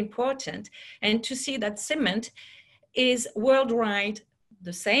is very important, and to see that cement is worldwide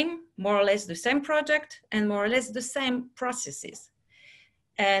the same, more or less the same project and more or less the same processes.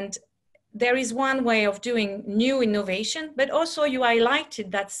 And there is one way of doing new innovation, but also you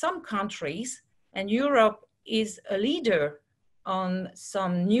highlighted that some countries, and Europe is a leader on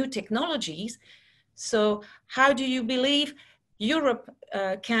some new technologies. So how do you believe Europe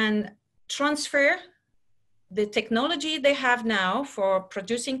can transfer the technology they have now for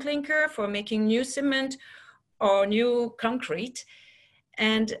producing clinker, for making new cement or new concrete,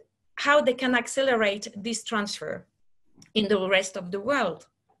 and how they can accelerate this transfer in the rest of the world?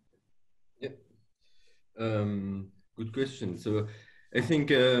 Yeah. Good question. So I think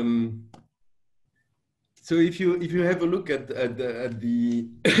so. If you have a look at the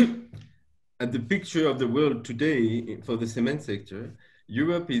at the picture of the world today for the cement sector,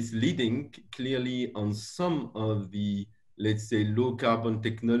 Europe is leading clearly on some of the, let's say, low carbon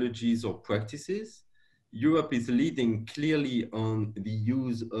technologies or practices. Europe is leading clearly on the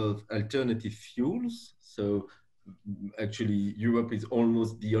use of alternative fuels. So actually, Europe is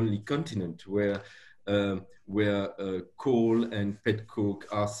almost the only continent where coal and petcoke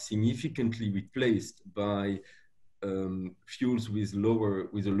are significantly replaced by fuels with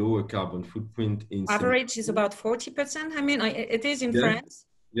a lower carbon footprint. In average is about 40%. I mean, it is in France.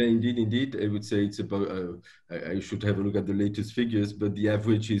 Yeah, indeed. I would say it's about, I should have a look at the latest figures, but the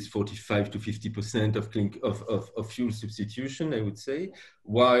average is 45 to 50% of fuel substitution, I would say.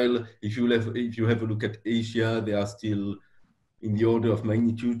 While if you have a look at Asia, they are still in the order of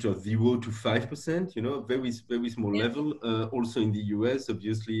magnitude of 0 to 5%, you know, very small level. Also in the US,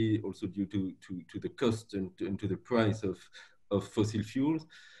 obviously, also due to the cost and to the price of fossil fuels.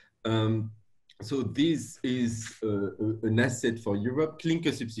 So this is an asset for Europe.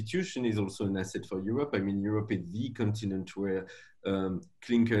 Clinker substitution is also an asset for Europe. I mean, Europe is the continent where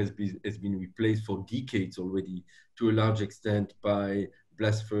clinker has been replaced for decades already, to a large extent, by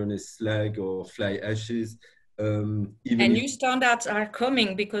blast furnace slag or fly ashes. And new standards are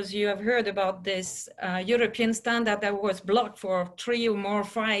coming, because you have heard about this European standard that was blocked for 3 or more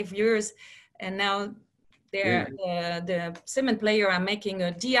 5 years, and now the cement player are making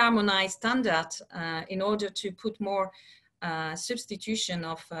a de-harmonized standard in order to put more substitution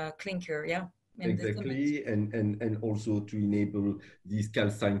of clinker. Yeah. Exactly, and also to enable these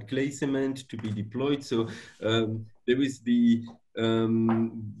calcined clay cement to be deployed. So there is these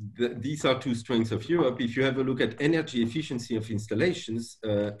are two strengths of Europe. If you have a look at energy efficiency of installations,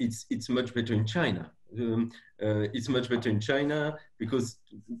 it's much better in China. It's much better in China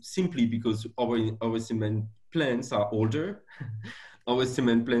simply because our cement plants are older. Our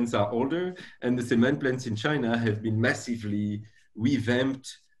cement plants are older, and the cement plants in China have been massively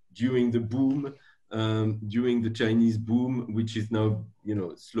revamped during the boom, during the Chinese boom, which is now, you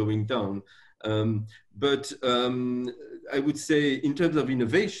know, slowing down. But I would say, in terms of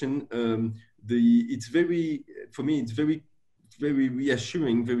innovation, for me, it's very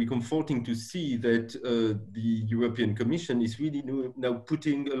reassuring, very comforting to see that the European Commission is really now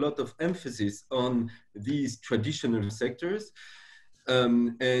putting a lot of emphasis on these traditional sectors.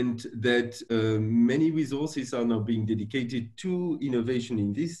 And that many resources are now being dedicated to innovation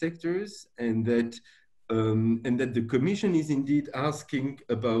in these sectors, and that the Commission is indeed asking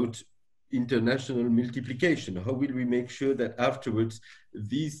about international multiplication. How will we make sure that afterwards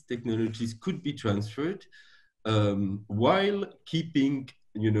these technologies could be transferred while keeping,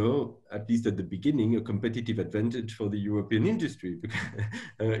 you know, at least at the beginning, a competitive advantage for the European industry?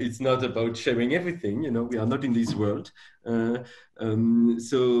 It's not about sharing everything, you know, we are not in this world.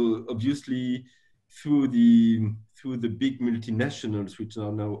 So obviously, through the big multinationals which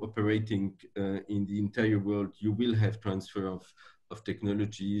are now operating in the entire world, you will have transfer of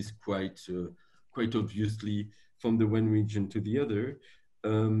technologies quite obviously from the one region to the other.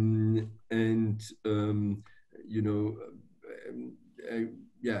 You know,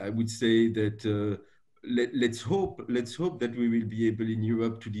 I would say that let's hope that we will be able in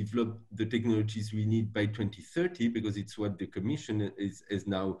Europe to develop the technologies we need by 2030, because it's what the Commission is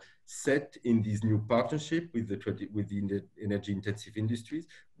now set in this new partnership with the energy intensive industries.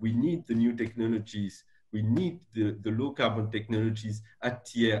 We need the new technologies. We need the low carbon technologies at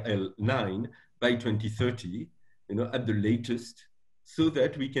TRL9 by 2030, you know, at the latest, so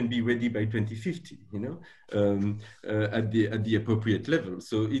that we can be ready by 2050, you know, at the appropriate level.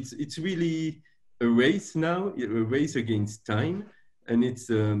 So it's really a race now, a race against time, and it's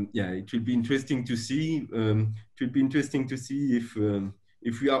it will be interesting to see.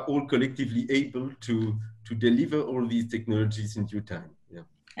 If we are all collectively able to deliver all these technologies in due time. Yeah.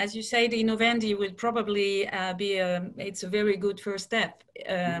 As you say, the Innovendi will probably it's a very good first step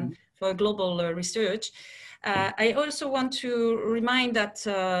for global research. I also want to remind that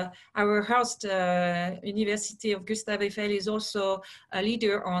our host, University of Gustave Eiffel, is also a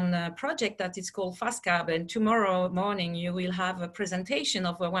leader on a project that is called Fast Carbon. Tomorrow morning, you will have a presentation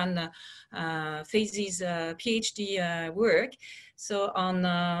of one phases PhD work. So on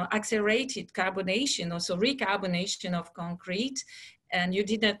accelerated carbonation, also recarbonation of concrete. And you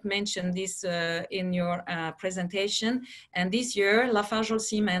didn't mention this in your presentation. And this year,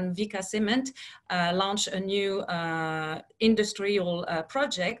 LafargeHolcim and Vicat Cement launched a new industrial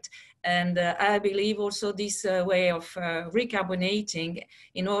project. And I believe also this way of recarbonating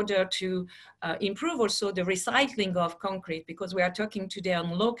in order to improve also the recycling of concrete, because we are talking today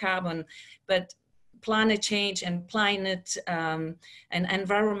on low carbon, but climate change and climate and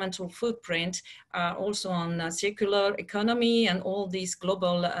environmental footprint are also on circular economy and all these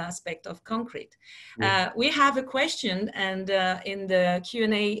global aspect of concrete. Yeah. We have a question, and in the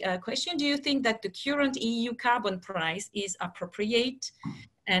Q&A question, do you think that the current EU carbon price is appropriate?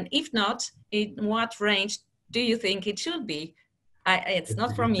 And if not, in what range do you think it should be? It's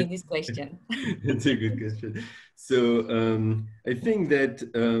not from me, this question. It's a good question. So I think that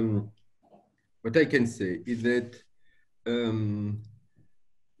what I can say is that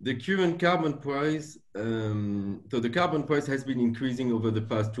the current carbon price, so the carbon price has been increasing over the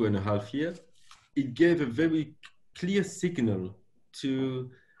past 2.5 years. It gave a very clear signal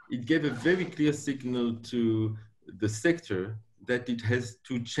to, the sector that it has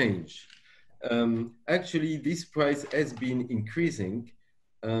to change. Actually, this price has been increasing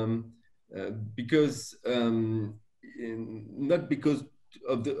because, not because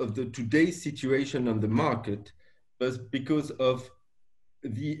of the today's situation on the market, but because of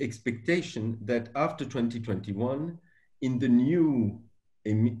the expectation that after 2021, in the new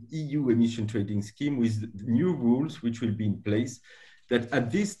EU emission trading scheme with new rules which will be in place, that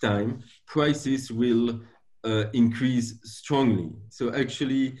at this time prices will increase strongly. So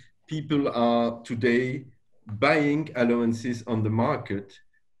actually people are today buying allowances on the market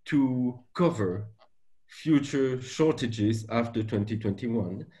to cover future shortages after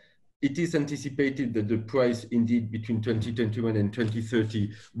 2021. It is anticipated that the price indeed between 2021 and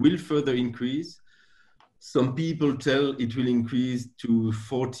 2030 will further increase. Some people tell it will increase to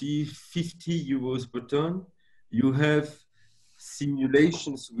 40, 50 euros per ton. You have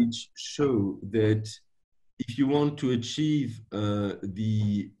simulations which show that if you want to achieve a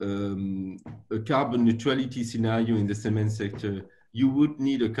carbon neutrality scenario in the cement sector, you would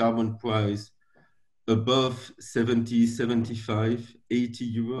need a carbon price above 70, 75,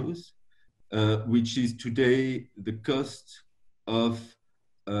 80 euros, which is today the cost of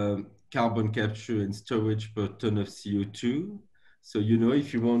carbon capture and storage per ton of CO2. So, you know,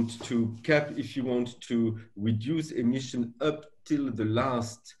 if you want to reduce emission up till the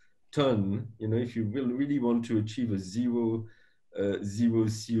last ton, you know, if you will really want to achieve a zero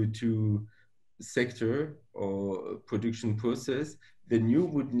CO2 sector or production process, then you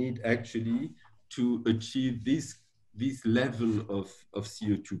would need actually to achieve this level of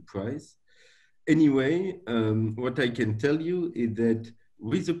CO2 price. Anyway, what I can tell you is that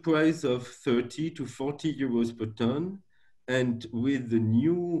with a price of 30 to 40 euros per ton, and with the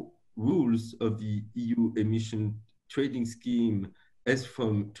new rules of the EU emission trading scheme as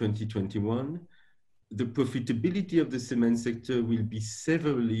from 2021, the profitability of the cement sector will be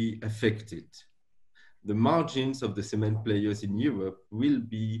severely affected. The margins of the cement players in Europe will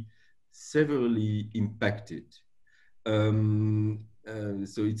be severely impacted. So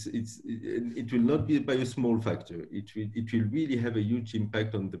it will not be by a small factor. It will really have a huge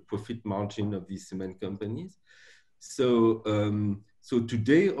impact on the profit margin of these cement companies. So so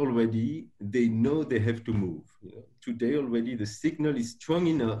today already they know they have to move. You know? Today already the signal is strong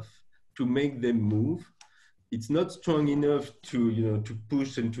enough to make them move. It's not strong enough to to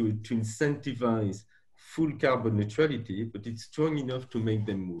push and to incentivize full carbon neutrality, but it's strong enough to make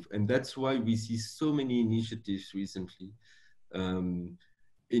them move. And that's why we see so many initiatives recently in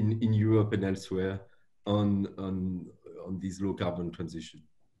Europe and elsewhere on this low carbon transition.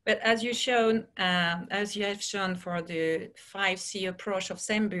 But as you have shown for the 5C approach of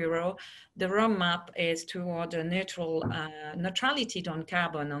SEM Bureau, the roadmap is toward a neutrality on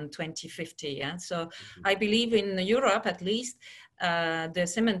carbon on 2050. Yeah? So I believe in Europe, at least, the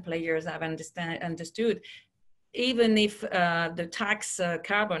cement players have understood, even if the tax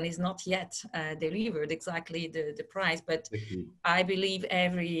carbon is not yet delivered exactly the price, but I believe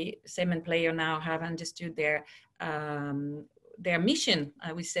every cement player now have understood their mission,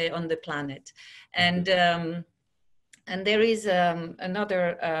 I would say, on the planet. And there is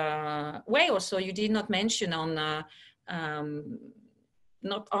another way also you did not mention on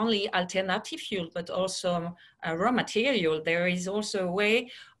not only alternative fuel, but also raw material. There is also a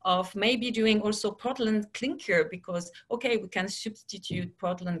way of maybe doing also Portland clinker, because, okay, we can substitute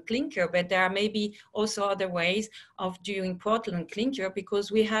Portland clinker, but there are maybe also other ways of doing Portland clinker,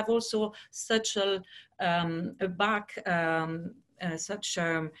 because we have also such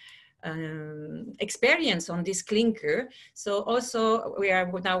experience on this clinker. So also we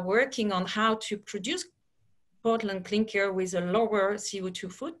are now working on how to produce Portland clinker with a lower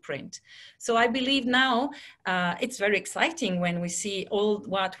CO2 footprint. So I believe now it's very exciting when we see all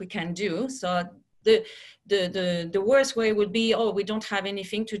what we can do. So the worst way would be, oh, we don't have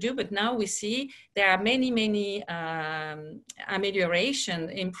anything to do, but now we see there are many amelioration,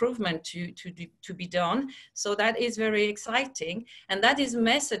 improvement to be done. So that is very exciting. And that is a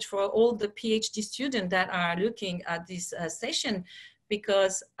message for all the PhD students that are looking at this session,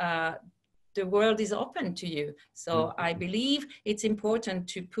 because the world is open to you. So I believe it's important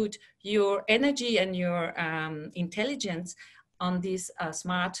to put your energy and your intelligence on this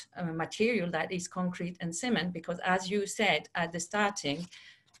smart material that is concrete and cement, because as you said at the starting,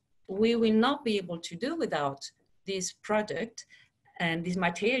 we will not be able to do without this product and this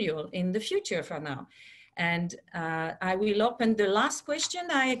material in the future for now. And I will open the last question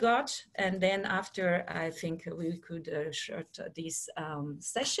I got, and then after I think we could short this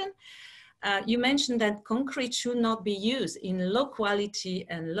session. You mentioned that concrete should not be used in low quality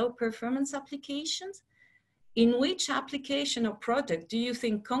and low performance applications. In which application or product do you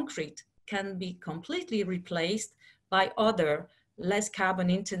think concrete can be completely replaced by other less carbon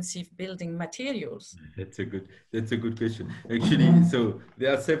intensive building materials? That's a good question. Actually, so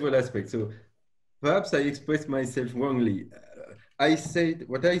there are several aspects. So perhaps I expressed myself wrongly.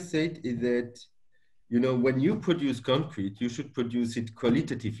 What I said is that, you know, when you produce concrete, you should produce it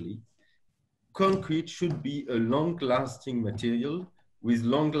qualitatively. Concrete should be a long-lasting material with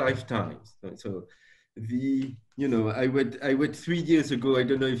long lifetimes. So I read 3 years ago, I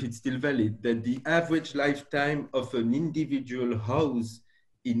don't know if it's still valid, that the average lifetime of an individual house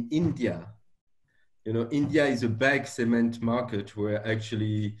in India, India is a bag cement market where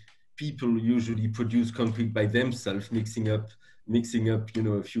actually people usually produce concrete by themselves, mixing up,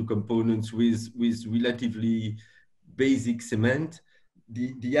 a few components with relatively basic cement.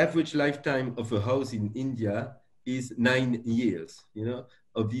 The average lifetime of a house in India is 9 years,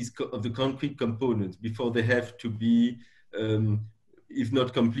 of the concrete components before they have to be, if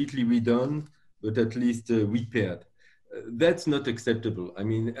not completely redone, but at least repaired. That's not acceptable. I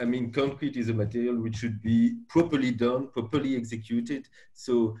mean, concrete is a material which should be properly done, properly executed.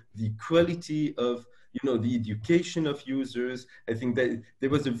 So the quality of, the education of users. I think that there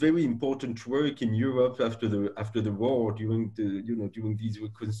was a very important work in Europe after the war, during this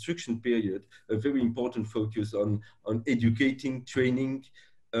reconstruction period, a very important focus on educating, training,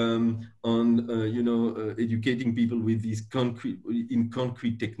 educating people with these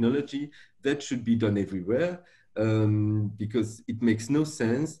concrete technology. That should be done everywhere, because it makes no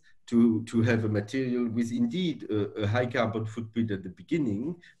sense to have a material with indeed a high carbon footprint at the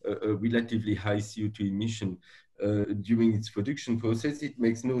beginning, a relatively high CO2 emission during its production process. It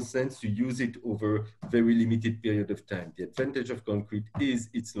makes no sense to use it over a very limited period of time. The advantage of concrete is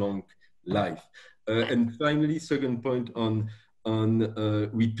its long life. And finally, second point on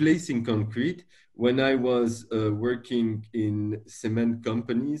replacing concrete. When I was working in cement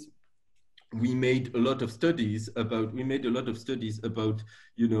companies, we made a lot of studies about,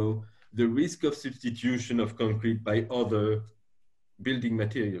 the risk of substitution of concrete by other building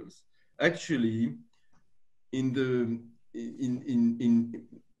materials. Actually, in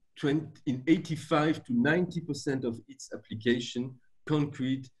 85 to 90% of its application,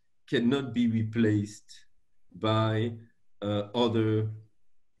 concrete cannot be replaced by other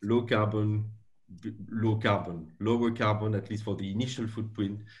lower carbon, at least for the initial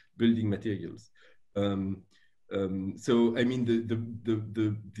footprint, building materials. So I mean,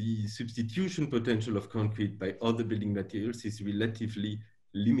 the substitution potential of concrete by other building materials is relatively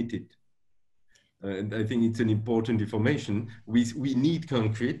limited. And I think it's an important information. We need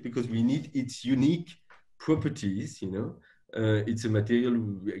concrete because we need its unique properties, it's a material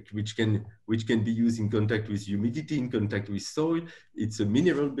which can be used in contact with humidity, in contact with soil. It's a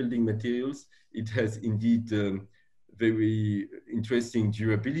mineral building materials. It has indeed very interesting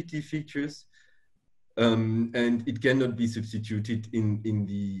durability features, and it cannot be substituted in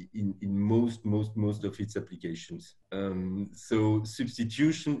most of its applications. So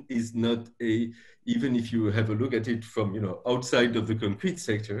substitution is not even if you have a look at it from outside of the concrete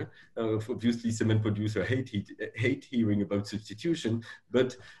sector. Obviously, cement producers hate hearing about substitution,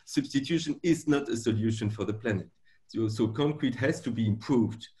 but substitution is not a solution for the planet. So concrete has to be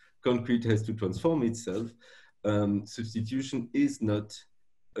improved. Concrete has to transform itself. Substitution is not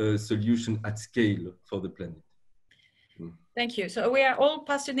a solution at scale for the planet. Thank you. So we are all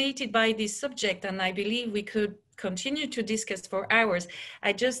passionate by this subject, and I believe we could continue to discuss for hours.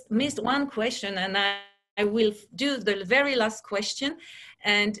 I just missed one question, and I will do the very last question.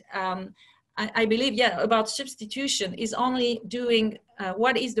 And I believe, yeah, about substitution is only doing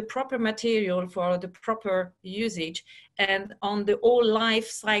what is the proper material for the proper usage, and on the whole life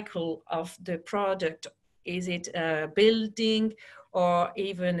cycle of the product. Is it a building or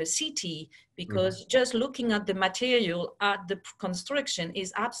even a city? Because just looking at the material at the construction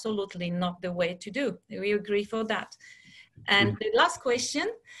is absolutely not the way to do. We agree for that. And the last question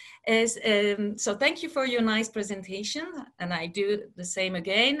is, so thank you for your nice presentation, and I do the same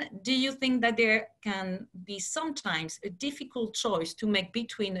again. Do you think that there can be sometimes a difficult choice to make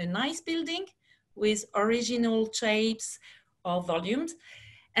between a nice building with original shapes or volumes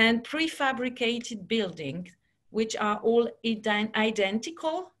and prefabricated buildings, which are all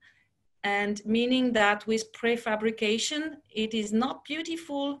identical, and meaning that with prefabrication, it is not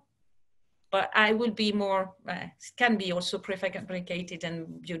beautiful, but I will be more, can be also prefabricated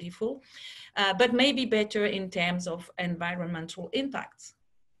and beautiful, but maybe better in terms of environmental impacts?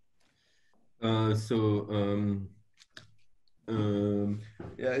 Yeah,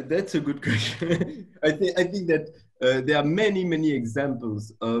 that's a good question. I think that there are many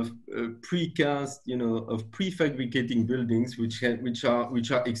examples of precast, of prefabricating buildings which are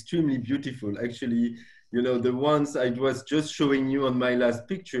extremely beautiful. Actually, the ones I was just showing you on my last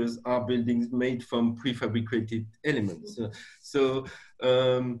pictures are buildings made from prefabricated elements.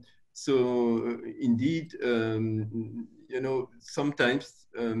 Indeed, sometimes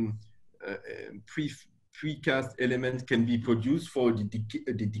precast elements can be produced for a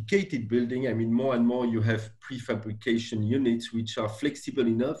dedicated building. I mean, more and more you have prefabrication units which are flexible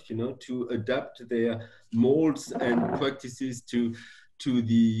enough, to adapt their molds and practices to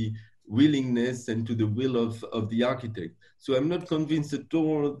the willingness and to the will of the architect. So I'm not convinced at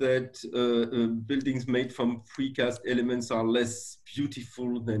all that buildings made from precast elements are less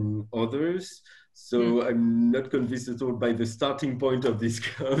beautiful than others. So I'm not convinced at all by the starting point of this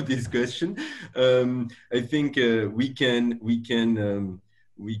question. I think we can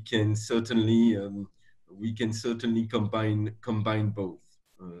certainly combine both.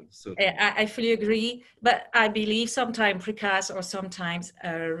 I fully agree, but I believe sometimes precast or sometimes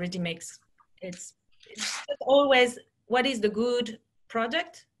ready-mix. It's always what is the good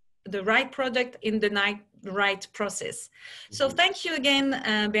product, the right product in the right process. So thank you again,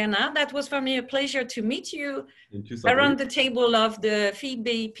 Bernard. That was for me a pleasure to meet you around the table of the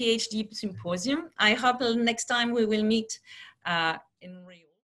PhD Symposium. I hope next time we will meet in Rio.